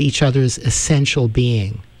and each other's essential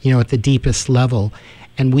being, at the deepest level.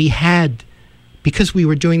 And we had, because we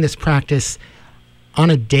were doing this practice on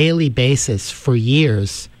a daily basis for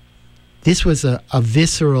years, this was a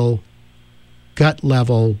visceral, gut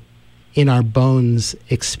level, in our bones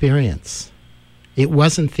experience. It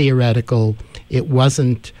wasn't theoretical. It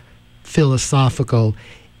wasn't philosophical.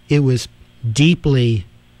 It was deeply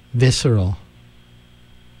visceral.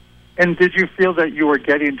 And did you feel that you were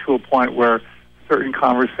getting to a point where certain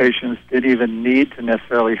conversations didn't even need to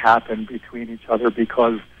necessarily happen between each other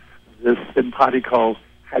because this simpatico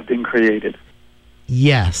had been created?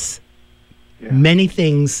 Yes. Yeah. Many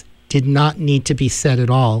things did not need to be said at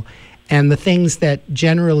all. And the things that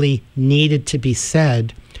generally needed to be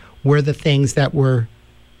said were the things that were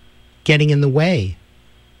getting in the way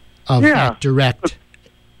of that direct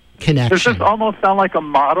connection. Does this almost sound like a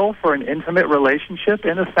model for an intimate relationship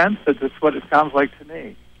in a sense? That's what it sounds like to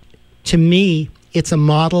me. To me, it's a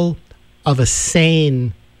model of a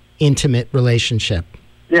sane, intimate relationship.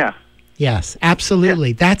 Yeah. Yes, absolutely.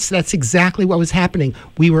 Yeah. That's exactly what was happening.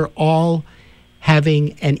 We were all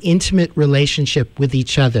having an intimate relationship with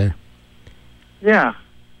each other. Yeah.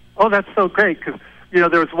 Oh, that's so great, because,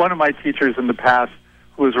 there was one of my teachers in the past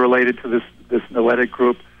who was related to this noetic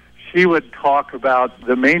group. She would talk about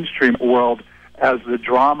the mainstream world as the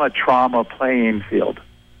drama-trauma playing field.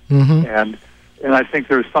 Mm-hmm. And I think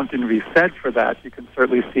there's something to be said for that. You can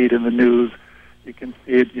certainly see it in the news. You can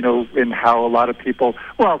see it, in how a lot of people,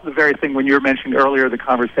 the very thing when you were mentioning earlier the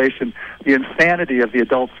conversation, the insanity of the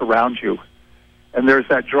adults around you. And there's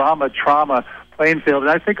that drama-trauma playing field.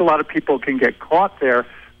 And I think a lot of people can get caught there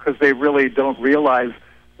because they really don't realize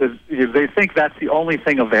that they think that's the only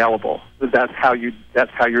thing available, that's how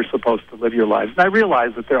you're supposed to live your lives. And I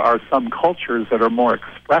realize that there are some cultures that are more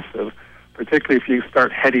expressive, particularly if you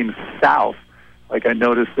start heading south. Like I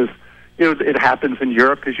noticed this, it happens in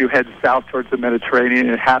Europe as you head south towards the Mediterranean.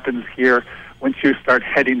 It happens here once you start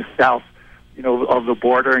heading south, of the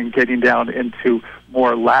border and getting down into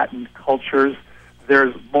more Latin cultures.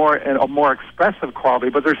 There's a more expressive quality,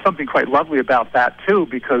 but there's something quite lovely about that too,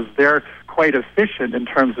 because they're quite efficient in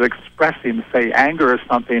terms of expressing, say, anger or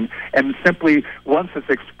something, and simply once it's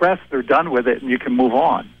expressed, they're done with it, and you can move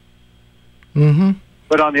on. Mm-hmm.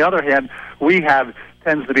 But on the other hand,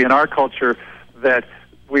 tends to be in our culture that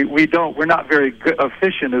we're not very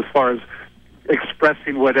efficient as far as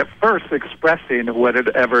expressing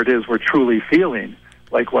whatever it is we're truly feeling.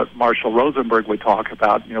 like what Marshall Rosenberg would talk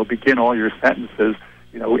about. Begin all your sentences,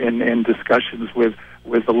 in discussions with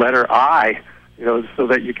the letter I, so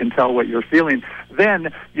that you can tell what you're feeling.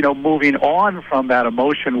 Then, moving on from that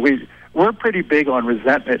emotion, we're pretty big on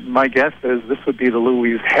resentment. And my guess is this would be the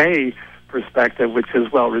Louise Hay perspective, which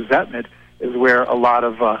is, resentment is where a lot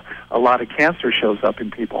of cancer shows up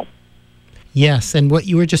in people. Yes, and what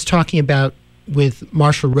you were just talking about with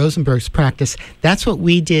Marshall Rosenberg's practice, that's what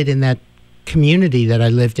we did in that community that I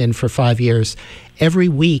lived in for 5 years. Every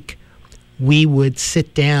week, we would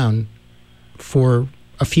sit down for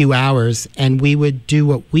a few hours and we would do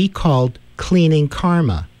what we called cleaning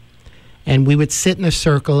karma. And we would sit in a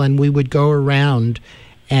circle and we would go around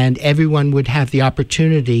and everyone would have the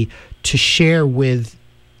opportunity to share with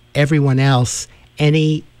everyone else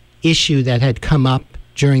any issue that had come up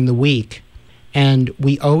during the week. And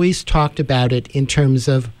we always talked about it in terms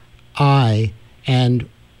of I and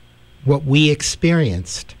what we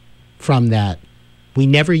experienced from that. We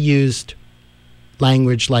never used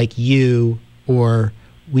language like you, or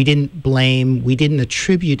we didn't blame, we didn't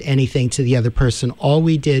attribute anything to the other person. All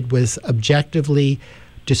we did was objectively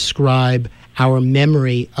describe our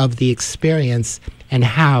memory of the experience and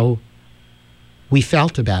how we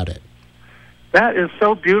felt about it. That is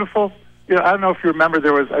so beautiful. I don't know if you remember,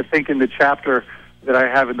 there was, I think, in the chapter that I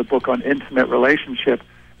have in the book on intimate relationship,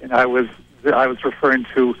 and I was referring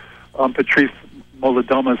to Patrice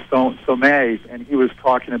Molodoma Somé, and he was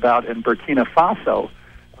talking about in Burkina Faso,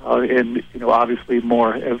 in obviously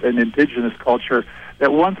more of an indigenous culture,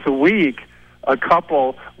 that once a week a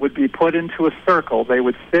couple would be put into a circle. They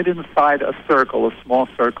would sit inside a circle, a small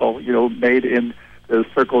circle, the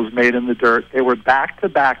circles made in the dirt. They were back to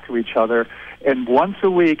back to each other, and once a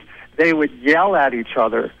week they would yell at each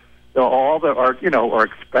other, or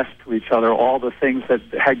express to each other all the things that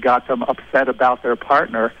had got them upset about their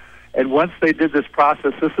partner. And once they did this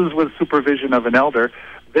process, this is with supervision of an elder,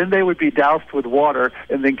 then they would be doused with water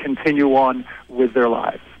and then continue on with their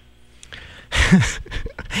lives.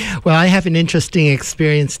 Well, I have an interesting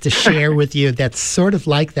experience to share with you that's sort of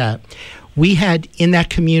like that. We had, in that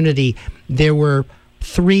community, there were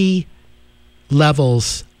 3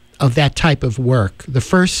 levels of that type of work. The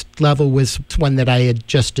first level was one that I had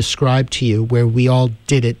just described to you, where we all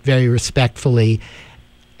did it very respectfully.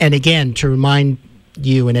 And again, to remind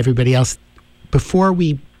you and everybody else, before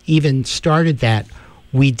we even started that,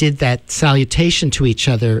 we did that salutation to each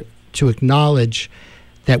other to acknowledge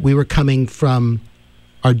that we were coming from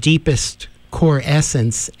our deepest core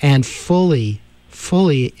essence and fully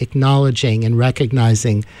acknowledging and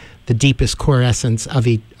recognizing the deepest core essence of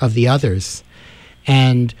the others.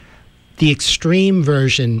 And the extreme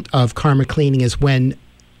version of karma cleaning is when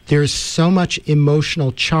there's so much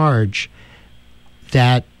emotional charge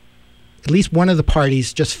that at least one of the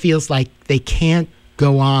parties just feels like they can't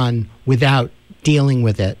go on without dealing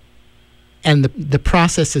with it. And the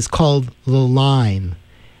process is called the line.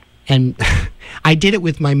 And I did it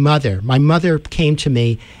with my mother. My mother came to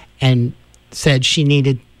me and said she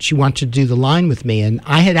wanted to do the line with me. And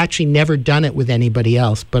I had actually never done it with anybody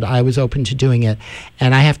else, but I was open to doing it.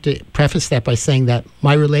 And I have to preface that by saying that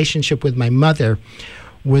my relationship with my mother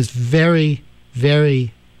was very,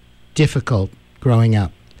 very difficult growing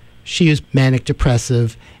up. She was manic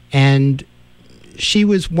depressive, and she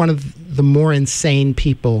was one of the more insane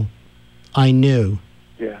people I knew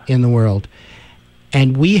in the world.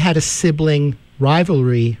 And we had a sibling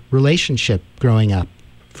rivalry relationship growing up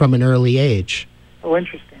from an early age. Oh,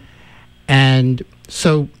 interesting. And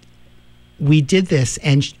so we did this,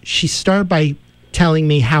 and she started by telling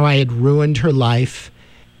me how I had ruined her life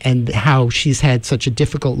and how she's had such a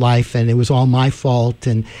difficult life and it was all my fault.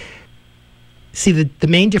 And see, the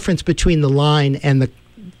main difference between the line and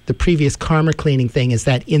the previous karma cleaning thing is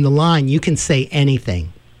that in the line you can say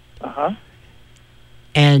anything. Uh-huh.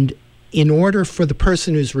 And in order for the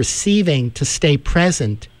person who's receiving to stay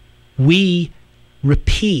present, we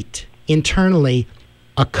repeat internally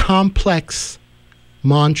a complex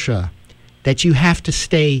mantra that you have to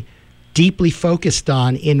stay deeply focused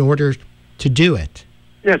on in order to do it.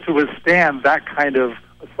 Yeah, to withstand that kind of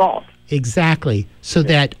assault. Exactly. So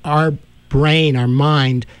that our brain, our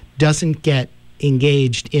mind, doesn't get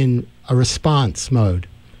engaged in a response mode.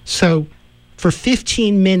 So for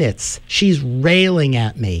 15 minutes, she's railing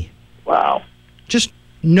at me. Wow. Just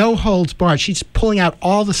no holds barred. She's pulling out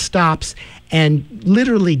all the stops and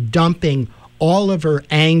literally dumping all of her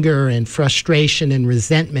anger and frustration and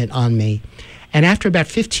resentment on me. And after about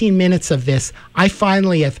 15 minutes of this, I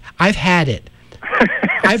finally I've had it.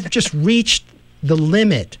 I've just reached the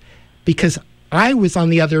limit because I was on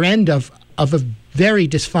the other end of a very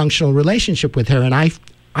dysfunctional relationship with her. And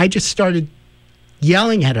I just started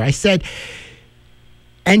yelling at her. I said,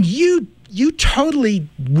 and you totally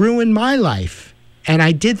ruined my life. And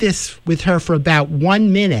I did this with her for about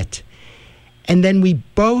 1 minute. And then we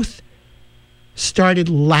both started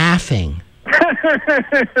laughing.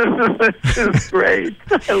 This is great.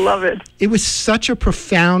 I love it. It was such a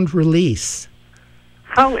profound release.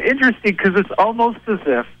 How interesting, because it's almost as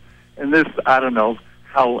if, and this, I don't know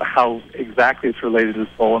how exactly it's related to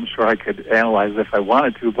soul. I'm sure I could analyze it if I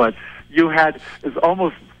wanted to, but it's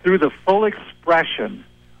almost through the full expression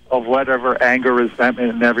of whatever anger,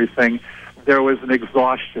 resentment, and everything, there was an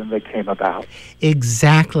exhaustion that came about.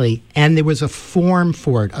 Exactly. And there was a form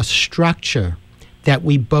for it, a structure that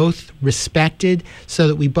we both respected, so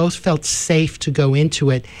that we both felt safe to go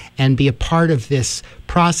into it and be a part of this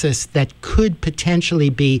process that could potentially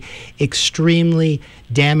be extremely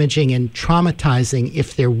damaging and traumatizing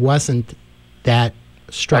if there wasn't that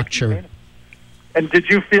structure. And did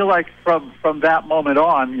you feel like from that moment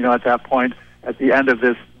on, at that point, at the end of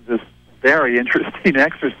this very interesting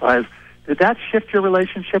exercise, did that shift your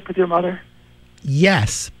relationship with your mother?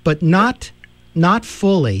 Yes, but not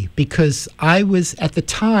fully, because I was, at the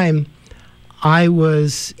time, I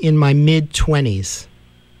was in my mid-20s.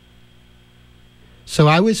 So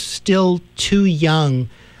I was still too young.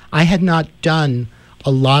 I had not done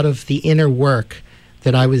a lot of the inner work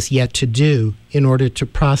that I was yet to do in order to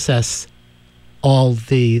process all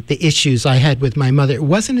the issues I had with my mother. It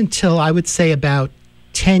wasn't until, I would say, about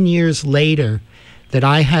 10 years later that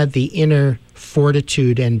I had the inner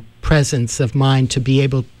fortitude and presence of mind to be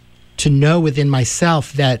able to know within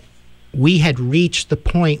myself that we had reached the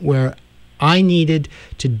point where I needed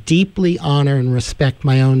to deeply honor and respect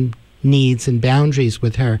my own needs and boundaries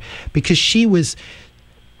with her, because she was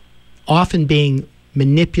often being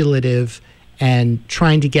manipulative and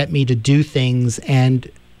trying to get me to do things, and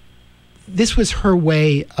this was her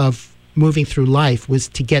way of moving through life, was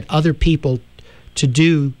to get other people to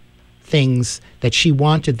do things that she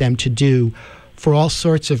wanted them to do for all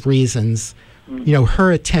sorts of reasons.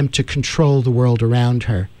 Her attempt to control the world around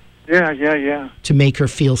her. Yeah. To make her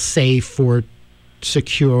feel safe or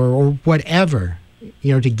secure or whatever.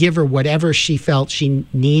 To give her whatever she felt she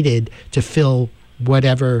needed to fill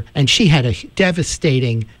whatever. And she had a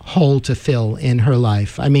devastating hole to fill in her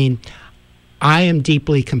life. I mean, I am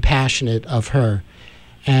deeply compassionate of her.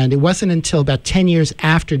 And it wasn't until about 10 years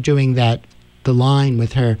after doing the line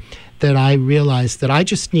with her, that I realized that I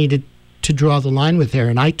just needed to draw the line with her.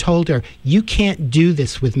 And I told her, you can't do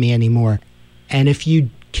this with me anymore. And if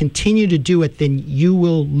you continue to do it, then you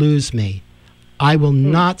will lose me. I will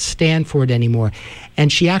not stand for it anymore.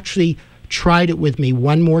 And she actually tried it with me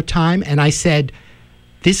one more time. And I said,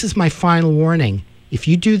 this is my final warning. If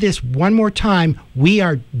you do this one more time, we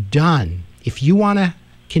are done. If you want to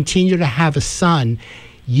continue to have a son,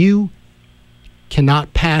 you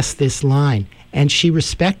cannot pass this line. And she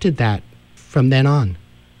respected that from then on.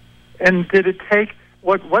 And did it take,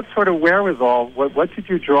 what sort of wherewithal, what did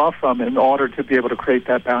you draw from in order to be able to create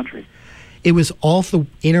that boundary? It was all the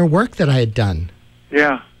inner work that I had done.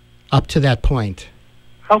 Yeah. Up to that point.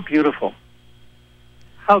 How beautiful.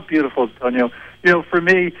 How beautiful, Tonio. For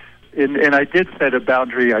me, and I did set a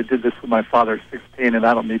boundary. I did this with my father at 16, and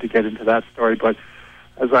I don't need to get into that story, but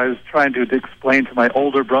as I was trying to explain to my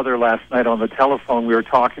older brother last night on the telephone, we were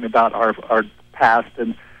talking about our past,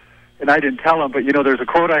 and I didn't tell him, but there's a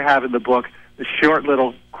quote I have in the book, the short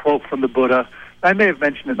little quote from the Buddha. I may have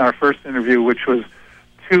mentioned it in our first interview, which was,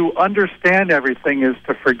 to understand everything is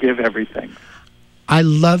to forgive everything. I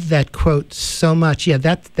love that quote so much. Yeah,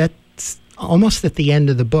 that's almost at the end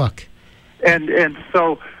of the book. And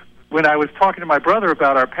so when I was talking to my brother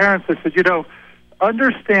about our parents, I said,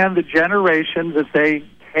 understand the generation that they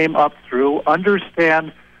came up through,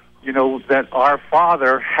 understand that our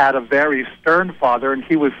father had a very stern father, and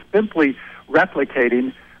he was simply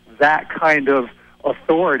replicating that kind of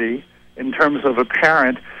authority in terms of a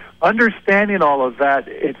parent. Understanding all of that,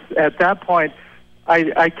 it's at that point,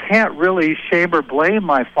 I can't really shame or blame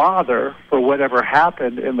my father for whatever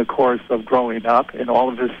happened in the course of growing up and all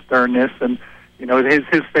of his sternness. And,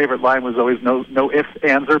 his favorite line was always no ifs,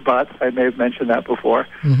 ands, or buts. I may have mentioned that before.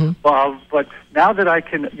 Mm-hmm. But now that I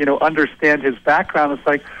can, understand his background, it's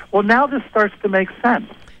like, well, now this starts to make sense.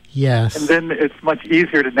 Yes. And then it's much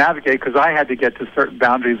easier to navigate, because I had to get to certain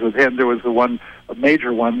boundaries with him. There was a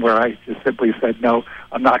major one where I just simply said, no,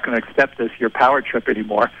 I'm not going to accept your power trip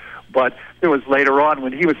anymore. But there was later on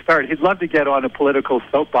when he would start, he'd love to get on a political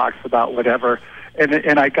soapbox about whatever.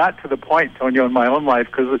 And I got to the point, Tonio, in my own life,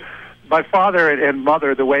 because my father and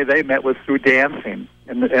mother, the way they met was through dancing.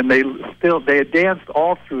 And they had danced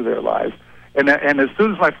all through their lives. And as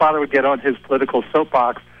soon as my father would get on his political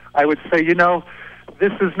soapbox, I would say,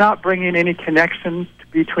 this is not bringing any connection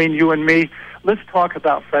between you and me. Let's talk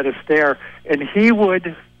about Fred Astaire. And he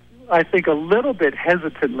would, I think a little bit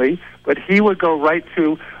hesitantly, but he would go right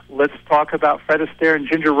to, let's talk about Fred Astaire and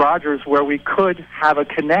Ginger Rogers, where we could have a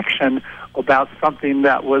connection about something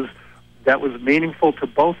that was meaningful to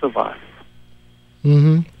both of us.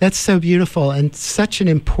 Mm-hmm. That's so beautiful and such an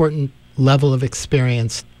important level of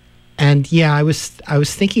experience. And yeah, I was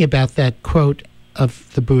thinking about that quote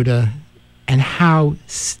of the Buddha and how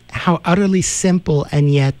utterly simple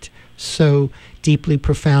and yet so deeply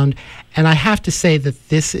profound. And I have to say that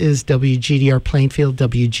this is WGDR Plainfield,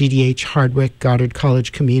 WGDH Hardwick, Goddard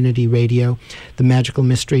College Community Radio, the Magical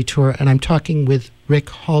Mystery Tour, and I'm talking with Rick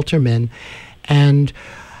Haltermann. And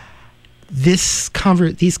these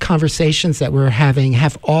conversations that we're having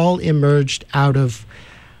have all emerged out of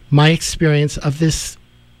my experience of this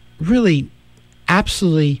really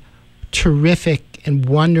absolutely terrific and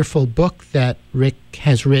wonderful book that Rick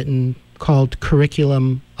has written called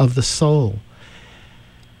Curriculum of the Soul.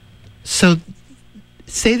 So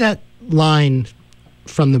say that line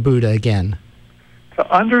from the Buddha again.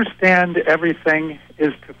 To understand everything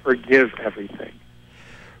is to forgive everything.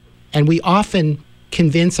 And we often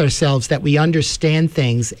convince ourselves that we understand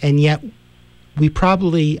things, and yet we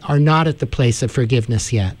probably are not at the place of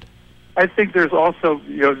forgiveness yet. I think there's also,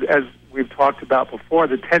 as we've talked about before,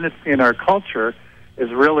 the tendency in our culture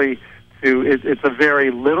is really it's a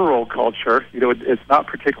very literal culture. It's not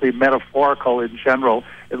particularly metaphorical in general.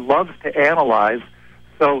 It loves to analyze.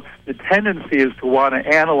 So the tendency is to want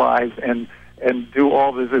to analyze and do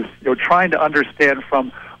all this, trying to understand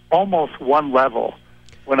from almost one level.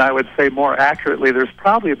 When I would say more accurately, there's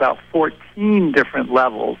probably about 14 different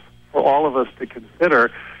levels for all of us to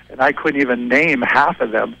consider, and I couldn't even name half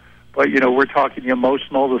of them. But, we're talking the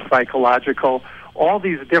emotional, the psychological, all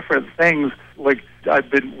these different things. Like, I've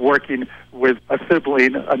been working with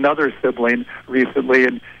another sibling recently,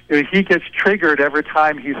 and he gets triggered every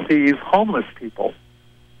time he sees homeless people.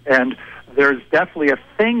 And there's definitely a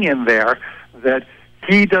thing in there that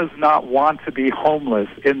he does not want to be homeless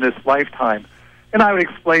in this lifetime. And I would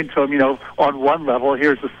explain to him, on one level,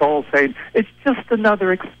 here's the soul saying, it's just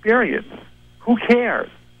another experience. Who cares?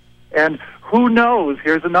 And who knows,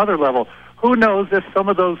 here's another level, who knows if some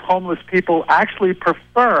of those homeless people actually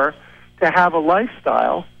prefer to have a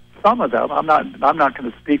lifestyle, some of them, I'm not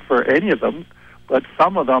going to speak for any of them, but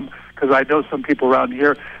some of them, because I know some people around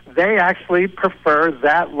here, they actually prefer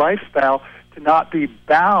that lifestyle to not be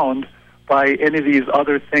bound by any of these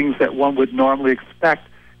other things that one would normally expect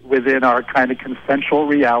within our kind of consensual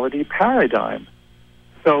reality paradigm.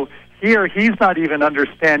 So here, he's not even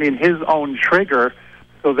understanding his own trigger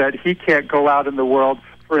so that he can't go out in the world,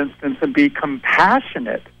 for instance, and be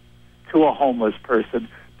compassionate to a homeless person,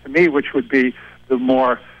 to me, which would be the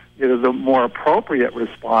more appropriate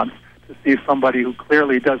response to see somebody who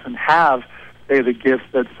clearly doesn't have, say, the gifts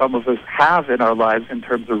that some of us have in our lives in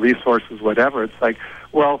terms of resources, whatever. It's like,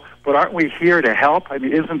 well, but aren't we here to help? I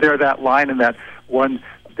mean, isn't there that line in that one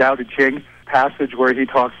Tao Te Ching passage where he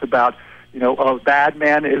talks about, a bad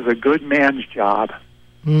man is a good man's job?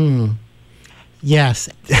 Yes.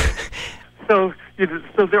 So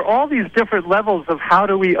there are all these different levels of how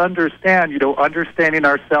do we understand, understanding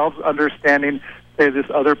ourselves, understanding, say, this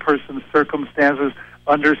other person's circumstances,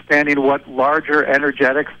 understanding what larger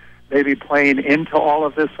energetics may be playing into all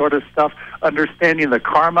of this sort of stuff, understanding the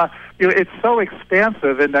karma. It's so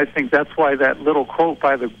expansive, and I think that's why that little quote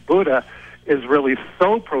by the Buddha is really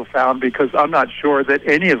so profound, because I'm not sure that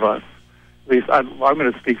any of us, at least I'm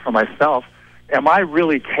going to speak for myself, am I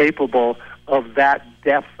really capable of that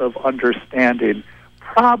depth of understanding?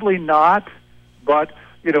 Probably not, but,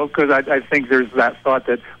 because I think there's that thought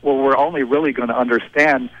that, well, we're only really going to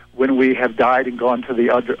understand when we have died and gone to the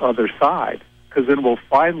other side, because then we'll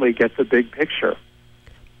finally get the big picture.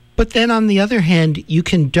 But then on the other hand, you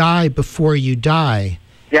can die before you die.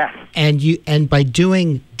 Yes. And by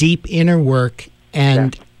doing deep inner work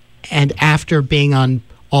and after being on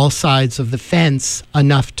all sides of the fence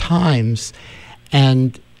enough times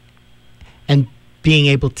and being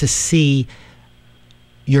able to see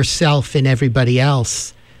yourself in everybody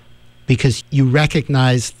else, because you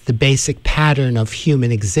recognize the basic pattern of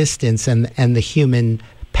human existence and the human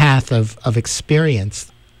path of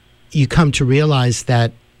experience, you come to realize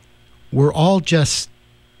that we're all just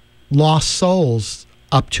lost souls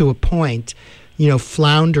up to a point,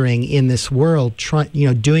 floundering in this world,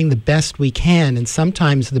 doing the best we can. And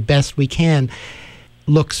sometimes the best we can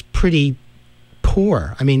looks pretty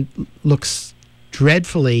poor. I mean, looks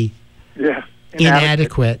dreadfully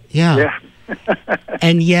inadequate. Yeah.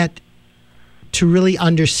 And yet, to really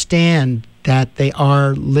understand that they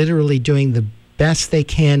are literally doing the best they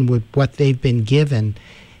can with what they've been given,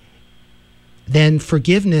 then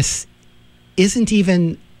forgiveness isn't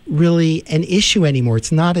even really an issue anymore.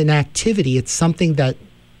 It's not an activity. It's something that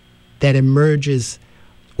emerges,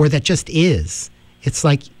 or that just is. It's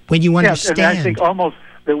like when you understand. Yes, and I think almost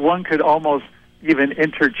that one could almost even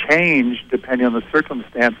interchange, depending on the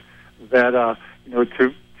circumstance, that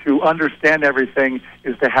to understand everything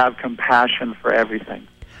is to have compassion for everything.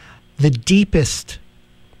 The deepest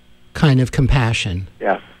kind of compassion.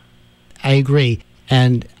 Yes. I agree.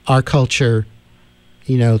 And our culture,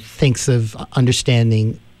 thinks of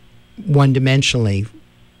understanding one-dimensionally,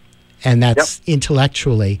 and that's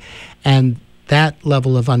intellectually. And that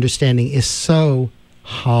level of understanding is so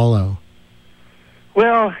hollow.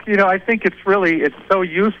 Well, I think it's so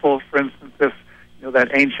useful. For instance, if that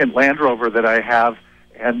ancient Land Rover that I have,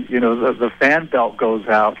 and the fan belt goes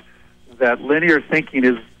out, that linear thinking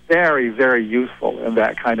is very, very useful in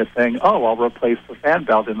that kind of thing. Oh, I'll replace the fan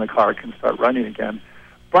belt in the car, it can start running again.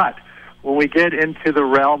 But when we get into the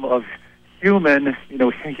realm of human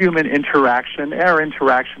interaction, our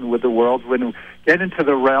interaction with the world, when we get into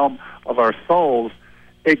the realm of our souls,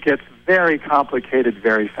 it gets very complicated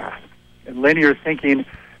very fast. And linear thinking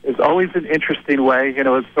is always an interesting way.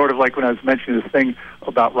 It's sort of like when I was mentioning this thing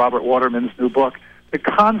about Robert Waterman's new book. The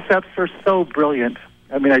concepts are so brilliant.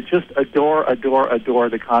 I mean, I just adore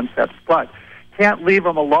the concepts, but can't leave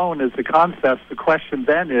them alone as the concepts. The question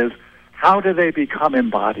then is, how do they become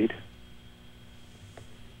embodied?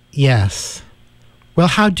 Yes. Well,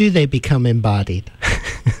 how do they become embodied?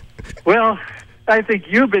 Well, I think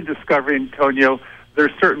you've been discovering, Tonio,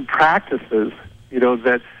 there's certain practices,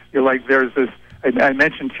 that you're like, there's this, I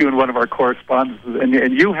mentioned to you in one of our correspondences, and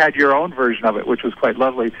you had your own version of it, which was quite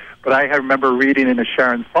lovely, but I remember reading in a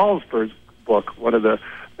Sharon Salzberg's book, one of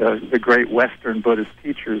the great Western Buddhist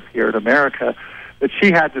teachers here in America, that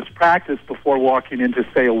she had this practice before walking into,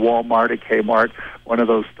 say, a Walmart, a Kmart, one of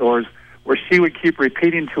those stores, where she would keep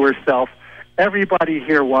repeating to herself, everybody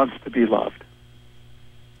here wants to be loved.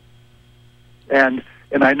 And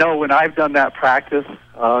I know when I've done that practice,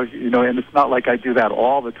 and it's not like I do that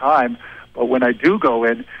all the time, but when I do go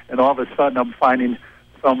in, and all of a sudden I'm finding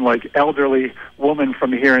some elderly woman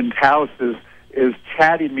from here in Taos is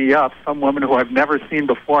chatting me up, some woman who I've never seen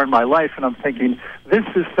before in my life, and I'm thinking, this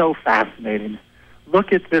is so fascinating.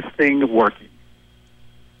 Look at this thing working.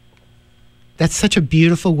 That's such a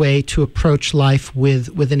beautiful way to approach life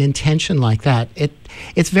with an intention like that.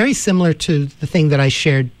 It's very similar to the thing that I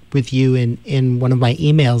shared with you in one of my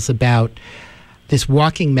emails about this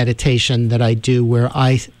walking meditation that I do, where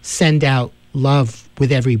I send out love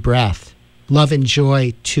with every breath, love and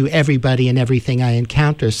joy to everybody and everything I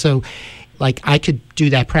encounter. So I could do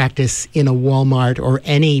that practice in a Walmart or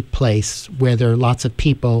any place where there are lots of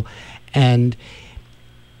people, and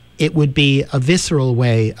it would be a visceral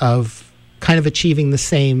way of kind of achieving the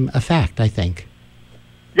same effect, I think.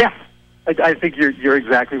 Yes, I think you're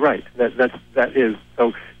exactly right. That is.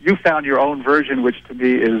 So you found your own version, which to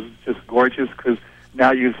me is just gorgeous, because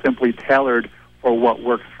now you've simply tailored for what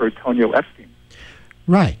works for Tonio Epstein.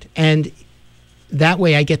 Right. And that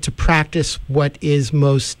way I get to practice what is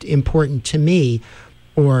most important to me,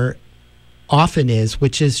 or often is,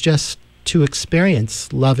 which is just to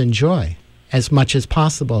experience love and joy as much as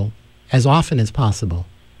possible, as often as possible.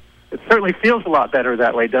 It certainly feels a lot better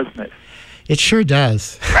that way, doesn't it? It sure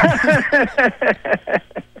does.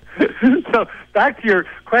 So back to your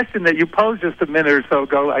question that you posed just a minute or so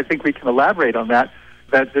ago, I think we can elaborate on that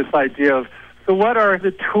this idea of, so what are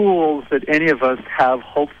the tools that any of us have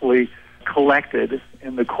hopefully collected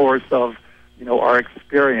in the course of our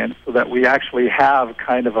experience, so that we actually have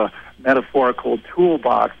kind of a metaphorical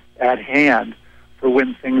toolbox at hand for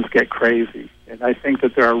when things get crazy. And I think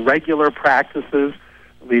that there are regular practices,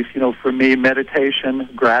 at least, for me, meditation,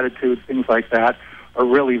 gratitude, things like that are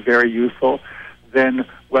really very useful. Then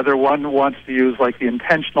whether one wants to use the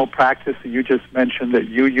intentional practice that you just mentioned that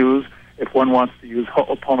you use, if one wants to use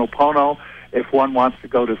Ho'oponopono, if one wants to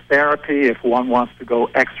go to therapy, if one wants to go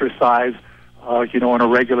exercise, on a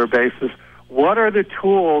regular basis, what are the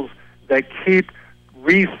tools that keep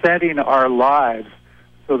resetting our lives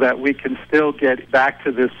so that we can still get back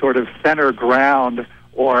to this sort of center ground,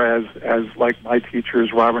 or as like my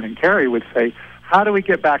teachers, Robert and Carrie, would say, how do we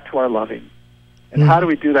get back to our loving? And how do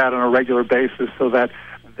we do that on a regular basis so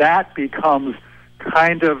that becomes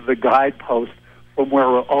kind of the guidepost from where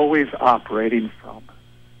we're always operating from?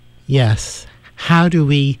 Yes. How do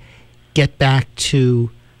we get back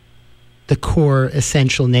to the core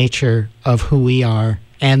essential nature of who we are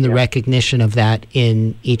and the recognition of that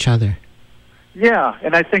in each other? Yeah,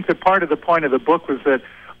 and I think that part of the point of the book was that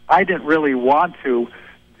I didn't really want to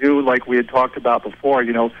do, like we had talked about before,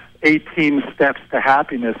 18 steps to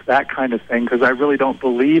happiness, that kind of thing, because I really don't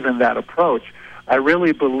believe in that approach. I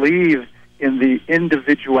really believe in the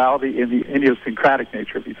individuality, in the idiosyncratic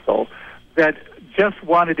nature of each soul, that just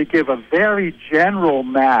wanted to give a very general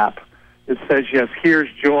map that says, yes, here's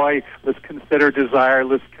joy, let's consider desire,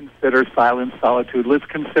 let's consider silence, solitude, let's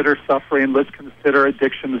consider suffering, let's consider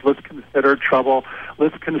addictions, let's consider trouble,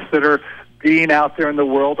 let's consider being out there in the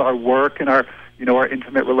world, our work and our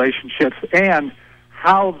intimate relationships, and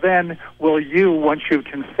how then will you, once you've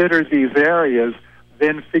considered these areas,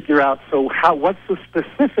 then figure out, what's the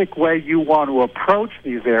specific way you want to approach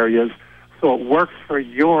these areas so it works for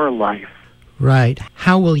your life? Right.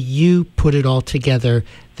 How will you put it all together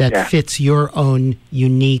that fits your own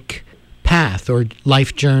unique path or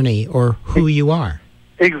life journey or who you are?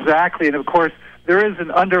 Exactly. And of course, there is an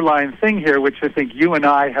underlying thing here, which I think you and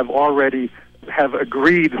I have already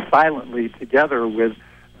agreed silently together with.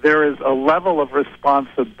 There is a level of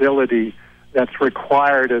responsibility that's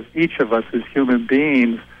required of each of us as human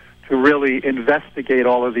beings to really investigate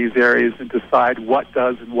all of these areas and decide what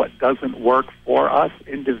does and what doesn't work for us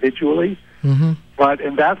individually. Mm-hmm.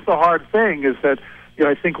 And that's the hard thing, is that,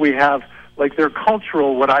 I think we have, there are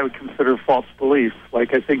cultural, what I would consider false beliefs. I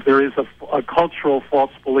think there is a cultural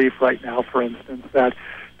false belief right now, for instance, that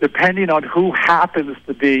depending on who happens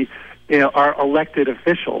to be, our elected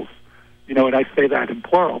officials, and I say that in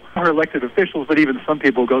plural, our elected officials, but even some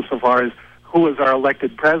people go so far as who is our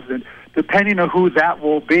elected president, depending on who that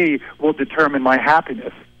will be, will determine my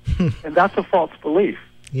happiness. And that's a false belief.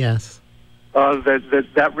 Yes.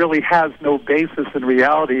 That really has no basis in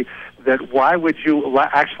reality. That why would you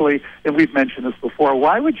actually, and we've mentioned this before,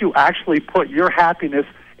 why would you actually put your happiness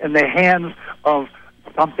in the hands of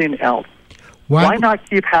something else? Why not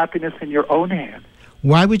keep happiness in your own hands?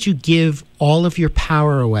 Why would you give all of your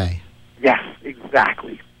power away? Yes,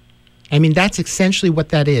 exactly. I mean, that's essentially what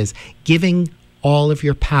that is, giving all of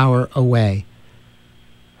your power away.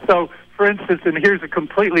 So, for instance, and here's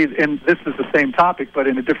and this is the same topic, but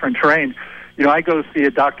in a different terrain. I go see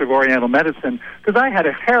a doctor of Oriental medicine because I had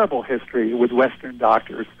a terrible history with Western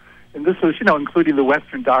doctors. And this was, including the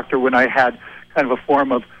Western doctor when I had kind of a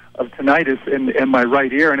form of tinnitus in my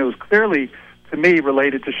right ear. And it was clearly, to me,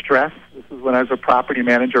 related to stress. This is when I was a property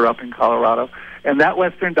manager up in Colorado. And that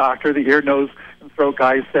Western doctor, the ear, nose, and throat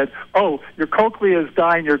guy, said, "Oh, your cochlea is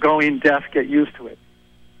dying, you're going deaf, get used to it."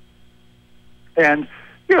 And,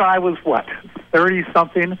 I was,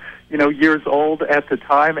 30-something, years old at the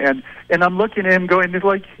time, and I'm looking at him going,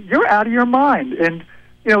 you're out of your mind. And,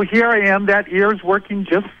 here I am, that ear's working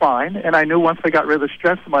just fine, and I knew once I got rid of the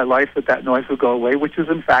stress in my life that noise would go away, which is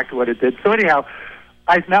in fact what it did. So anyhow,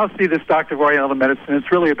 I now see this doctor of Oriental medicine. It's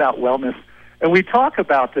really about wellness. And we talk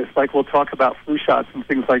about this, we'll talk about flu shots and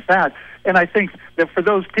things like that. And I think that for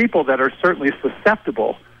those people that are certainly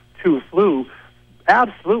susceptible to flu,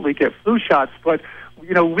 absolutely get flu shots. But,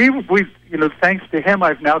 we've thanks to him,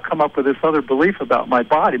 I've now come up with this other belief about my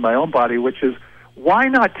body, my own body, which is why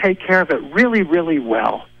not take care of it really, really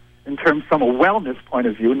well in terms from a wellness point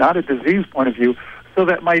of view, not a disease point of view, so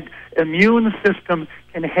that my immune system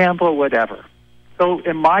can handle whatever. So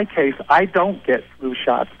in my case, I don't get flu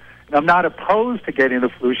shots. And I'm not opposed to getting the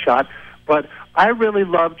flu shot, but I really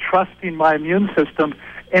love trusting my immune system,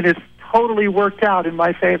 and it's totally worked out in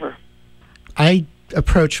my favor. I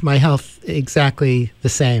approach my health exactly the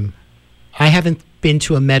same. I haven't been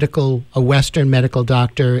to a Western medical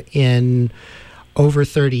doctor in over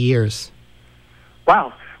 30 years.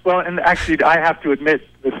 Wow. Well, and actually, I have to admit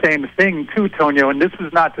the same thing too, Tonio, and this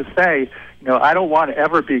is not to say, I don't want to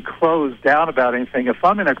ever be closed down about anything. If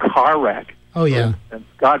I'm in a car wreck, for instance,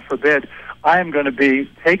 God forbid, I am going to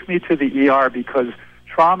take me to the ER, because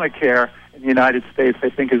trauma care in the United States, I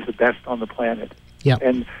think, is the best on the planet. Yeah.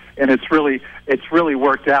 And it's really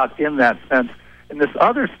worked out in that sense. And this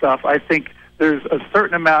other stuff, I think there's a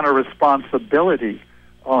certain amount of responsibility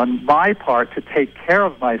on my part to take care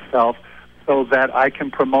of myself so that I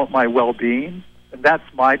can promote my well-being. And that's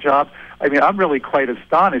my job. I mean, I'm really quite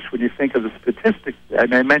astonished when you think of the statistics.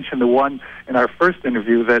 And I mentioned the one in our first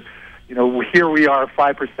interview that, here we are,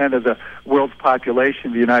 5% of the world's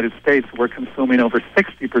population, the United States, we're consuming over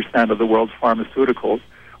 60% of the world's pharmaceuticals.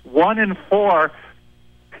 1 in 4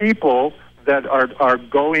 people that are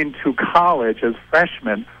going to college as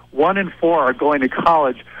freshmen, 1 in 4 are going to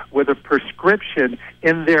college with a prescription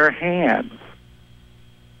in their hands.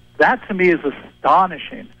 That to me is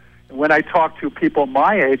astonishing. And when I talk to people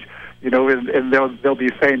my age, and they'll be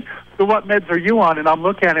saying, "So what meds are you on?" And I'm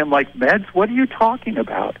looking at him like, "Meds? What are you talking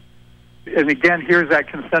about?" And again, here's that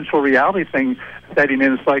consensual reality thing setting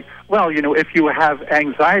in. It's like, well, if you have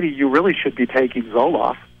anxiety, you really should be taking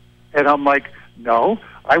Zoloft. And I'm like, no,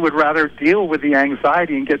 I would rather deal with the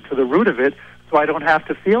anxiety and get to the root of it so I don't have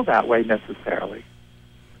to feel that way necessarily.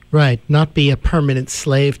 Right, not be a permanent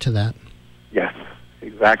slave to that. Yes,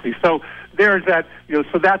 exactly. So there's that,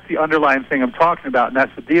 so that's the underlying thing I'm talking about, and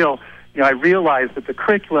that's the deal. I realize that the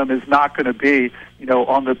curriculum is not going to be,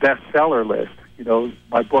 on the bestseller list,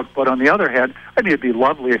 my book. But on the other hand, I mean, it'd be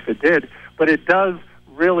lovely if it did, but it does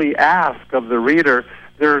really ask of the reader.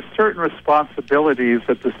 There are certain responsibilities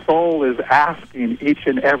that the soul is asking each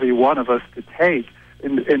and every one of us to take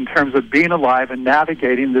in terms of being alive and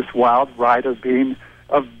navigating this wild ride of being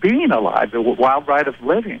alive, the wild ride of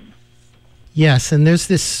living. Yes, and there's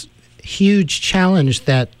this huge challenge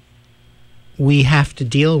that we have to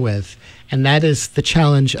deal with, and that is the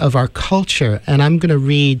challenge of our culture. And I'm going to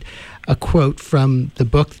read a quote from the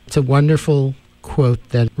book. It's a wonderful quote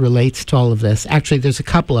that relates to all of this. Actually, there's a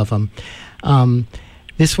couple of them.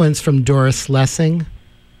 This one's from Doris Lessing.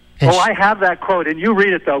 I have that quote, and you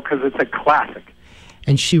read it, though, because it's a classic.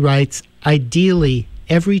 And she writes, "Ideally,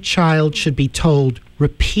 every child should be told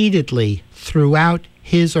repeatedly throughout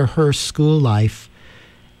his or her school life,"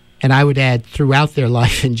 and I would add throughout their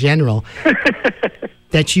life in general,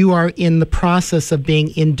 that you are in the process of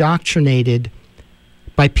being indoctrinated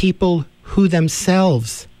by people who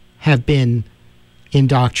themselves have been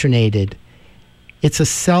indoctrinated. It's a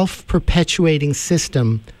self-perpetuating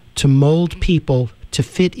system to mold people to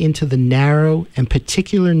fit into the narrow and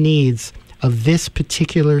particular needs of this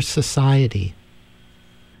particular society.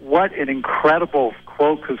 What an incredible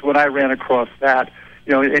quote, because when I ran across that,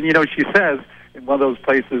 she says, in one of those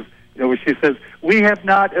places, where she says, we have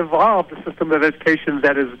not evolved a system of education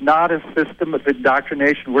that is not a system of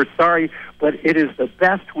indoctrination. We're sorry, but it is the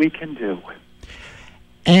best we can do.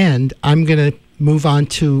 And I'm going to move on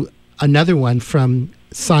to another one from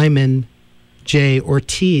Simon J.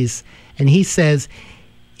 Ortiz, and he says,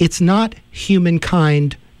 it's not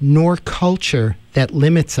humankind nor culture that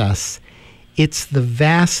limits us. It's the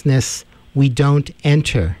vastness we don't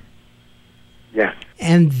enter. Yes.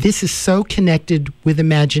 And this is so connected with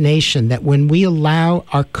imagination that when we allow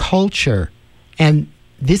our culture, and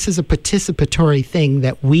this is a participatory thing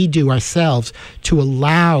that we do ourselves, to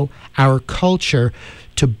allow our culture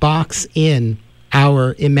to box in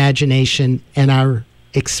our imagination and our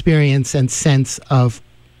experience and sense of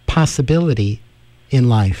possibility in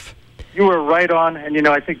life. You were right on, and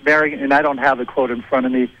I think and I don't have the quote in front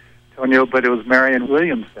of me, Tonio, but it was Marianne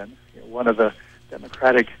Williamson, one of the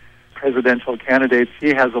Democratic presidential candidates. She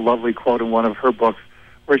has a lovely quote in one of her books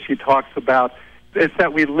where she talks about it's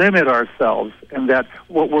that we limit ourselves, and that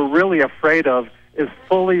what we're really afraid of is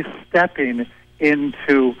fully stepping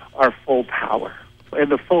into our full power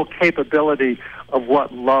and the full capability of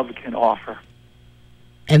what love can offer.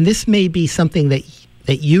 And this may be something that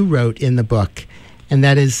you wrote in the book, and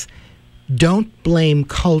that is, don't blame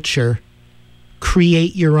culture,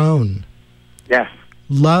 create your own. Yes.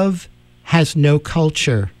 Love has no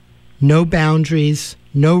culture, no boundaries,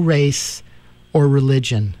 no race or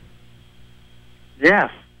religion.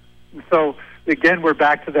 Yes. So, again, we're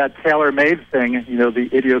back to that tailor-made thing, the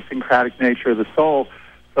idiosyncratic nature of the soul.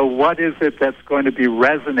 So what is it that's going to be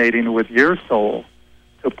resonating with your soul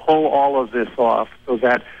to pull all of this off so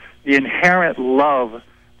that the inherent love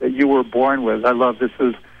that you were born with, I love this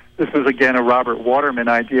is again a Robert Waterman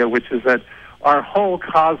idea, which is that our whole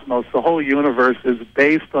cosmos, the whole universe, is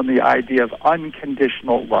based on the idea of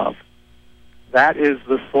unconditional love. That is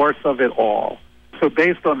the source of it all. So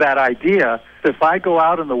based on that idea, if I go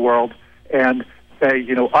out in the world and say,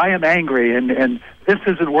 I am angry and this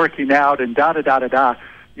isn't working out and da-da-da-da-da,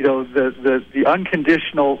 the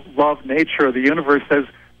unconditional love nature of the universe says,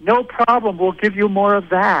 no problem, we'll give you more of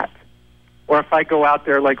that. Or if I go out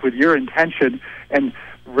there like with your intention and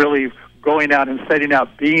really going out and setting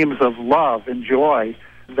out beams of love and joy,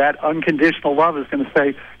 that unconditional love is going to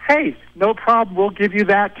say, hey, no problem, we'll give you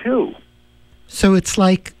that too. So it's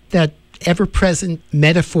like that ever-present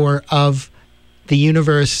metaphor of the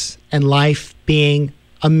universe and life being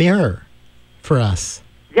a mirror for us.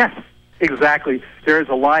 Yes, exactly. There is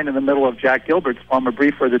a line in the middle of Jack Gilbert's poem, A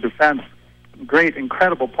Brief for the Defense. Great,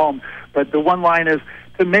 incredible poem. But the one line is,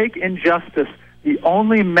 to make injustice the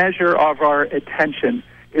only measure of our attention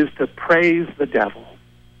is to praise the devil.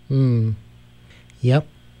 Yep.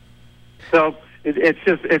 So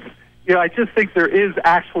I just think there is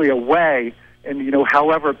actually a way, and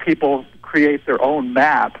however people create their own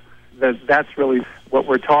map, that's really what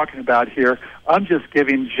we're talking about here. I'm just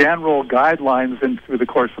giving general guidelines through the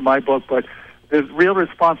course of my book, but the real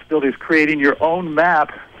responsibility is creating your own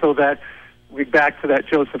map so that we back to that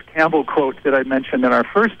Joseph Campbell quote that I mentioned in our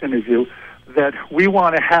first interview, that we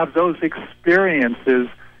want to have those experiences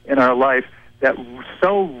in our life that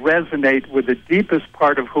so resonate with the deepest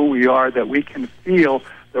part of who we are that we can feel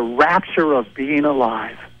the rapture of being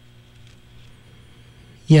alive.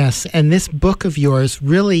 Yes, and this book of yours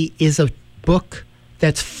really is a book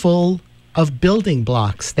that's full of building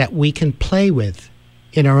blocks that we can play with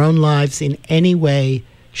in our own lives in any way,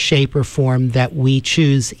 shape, or form that we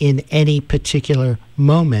choose in any particular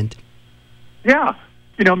moment. Yeah.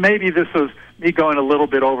 Maybe this was me going a little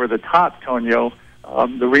bit over the top, Tonio.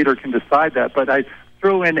 The reader can decide that. But I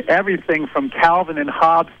threw in everything from Calvin and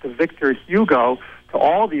Hobbes to Victor Hugo to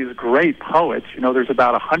all these great poets. There's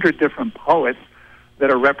about 100 different poets that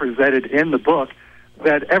are represented in the book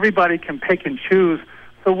that everybody can pick and choose.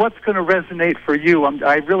 So what's going to resonate for you?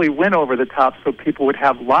 I really went over the top so people would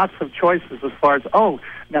have lots of choices as far as,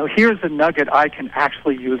 now here's a nugget I can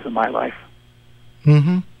actually use in my life.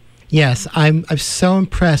 Mm-hmm. Yes, I'm so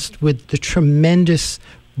impressed with the tremendous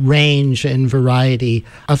range and variety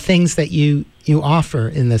of things that you offer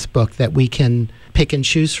in this book that we can pick and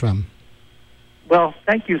choose from. Well,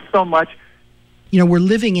 thank you so much. We're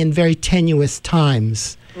living in very tenuous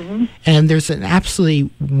times. Mm-hmm. And there's an absolutely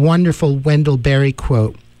wonderful Wendell Berry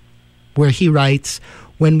quote where he writes,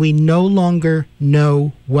 "When we no longer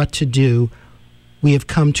know what to do, we have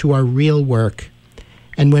come to our real work.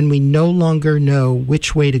 And when we no longer know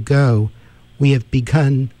which way to go, we have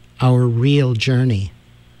begun our real journey."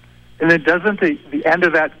 And then doesn't the end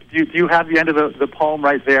of that, do you have the end of the poem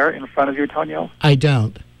right there in front of you, Tonio? I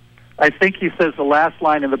don't. I think he says the last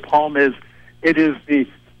line in the poem is, "It is the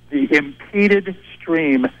impeded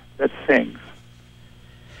stream that sings."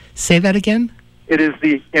 Say that again? It is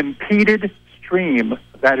the impeded stream,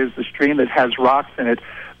 that is the stream that has rocks in it,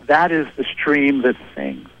 that is the stream that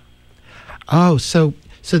sings. Oh, so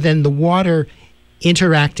then the water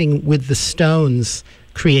interacting with the stones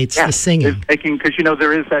creates the singing. Because,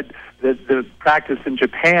 there is the practice in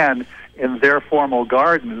Japan in their formal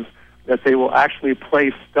gardens that they will actually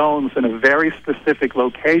place stones in a very specific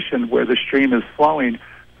location where the stream is flowing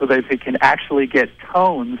so that they can actually get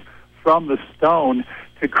tones from the stone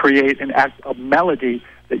to create a melody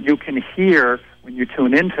that you can hear when you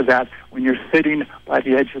tune into that when you're sitting by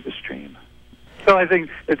the edge of the stream. So I think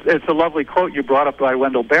it's a lovely quote you brought up by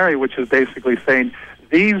Wendell Berry, which is basically saying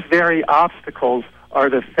these very obstacles are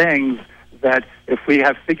the things that if we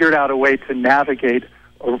have figured out a way to navigate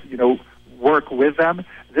or, work with them,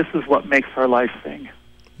 this is what makes our life sing.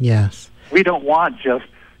 Yes. We don't want just,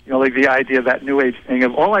 like the idea of that New Age thing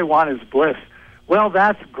of, all I want is bliss. Well,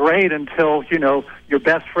 that's great until, your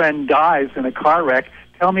best friend dies in a car wreck.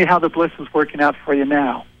 Tell me how the bliss is working out for you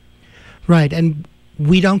now. Right, and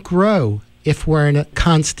we don't grow if we're in a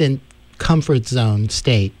constant comfort zone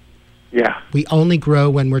state. Yeah. We only grow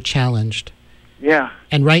when we're challenged. Yeah.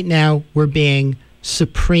 And right now, we're being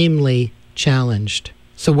supremely challenged.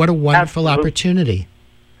 So what a wonderful opportunity.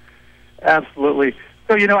 Absolutely.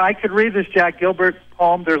 So, I could read this Jack Gilbert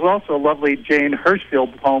poem. There's also a lovely Jane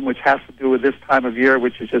Hirschfield poem, which has to do with this time of year,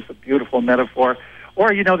 which is just a beautiful metaphor.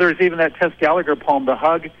 Or, there's even that Tess Gallagher poem, The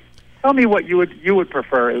Hug. Tell me what you would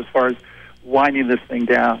prefer as far as winding this thing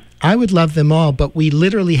down. I would love them all, but we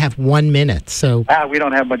literally have 1 minute, so... we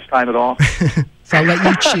don't have much time at all. So I'll let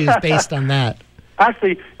you choose based on that.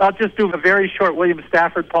 Actually, I'll just do a very short William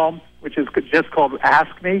Stafford poem, which is just called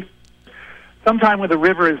Ask Me. Sometime when the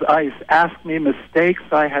river is ice, ask me mistakes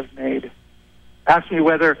I have made. Ask me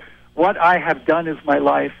whether what I have done is my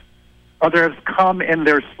life. Others have come in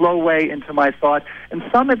their slow way into my thought, and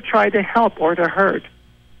some have tried to help or to hurt.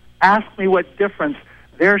 Ask me what difference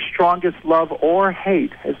their strongest love or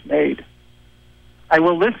hate has made. I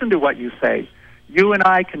will listen to what you say. You and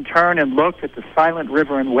I can turn and look at the silent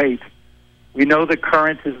river and wait. We know the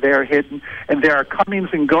current is there hidden, and there are comings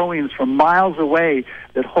and goings from miles away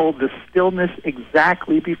that hold the stillness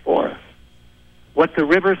exactly before us. What the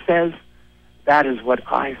river says, that is what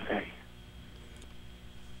I say.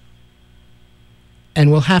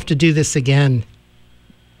 And we'll have to do this again.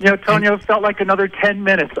 Tonio, it felt like another 10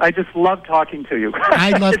 minutes. I just love talking to you. I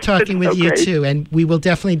love talking with you, too, and we will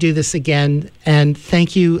definitely do this again. And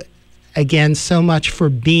thank you again so much for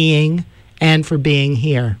being and for being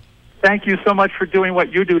here. Thank you so much for doing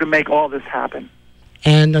what you do to make all this happen.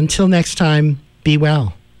 And until next time, be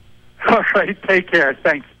well. All right, take care.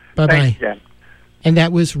 Thanks. Bye-bye. Thanks again. And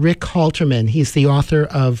that was Rick Haltermann. He's the author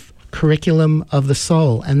of Curriculum of the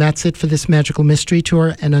Soul. And that's it for this Magical Mystery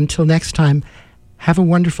Tour. And until next time, have a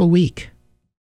wonderful week.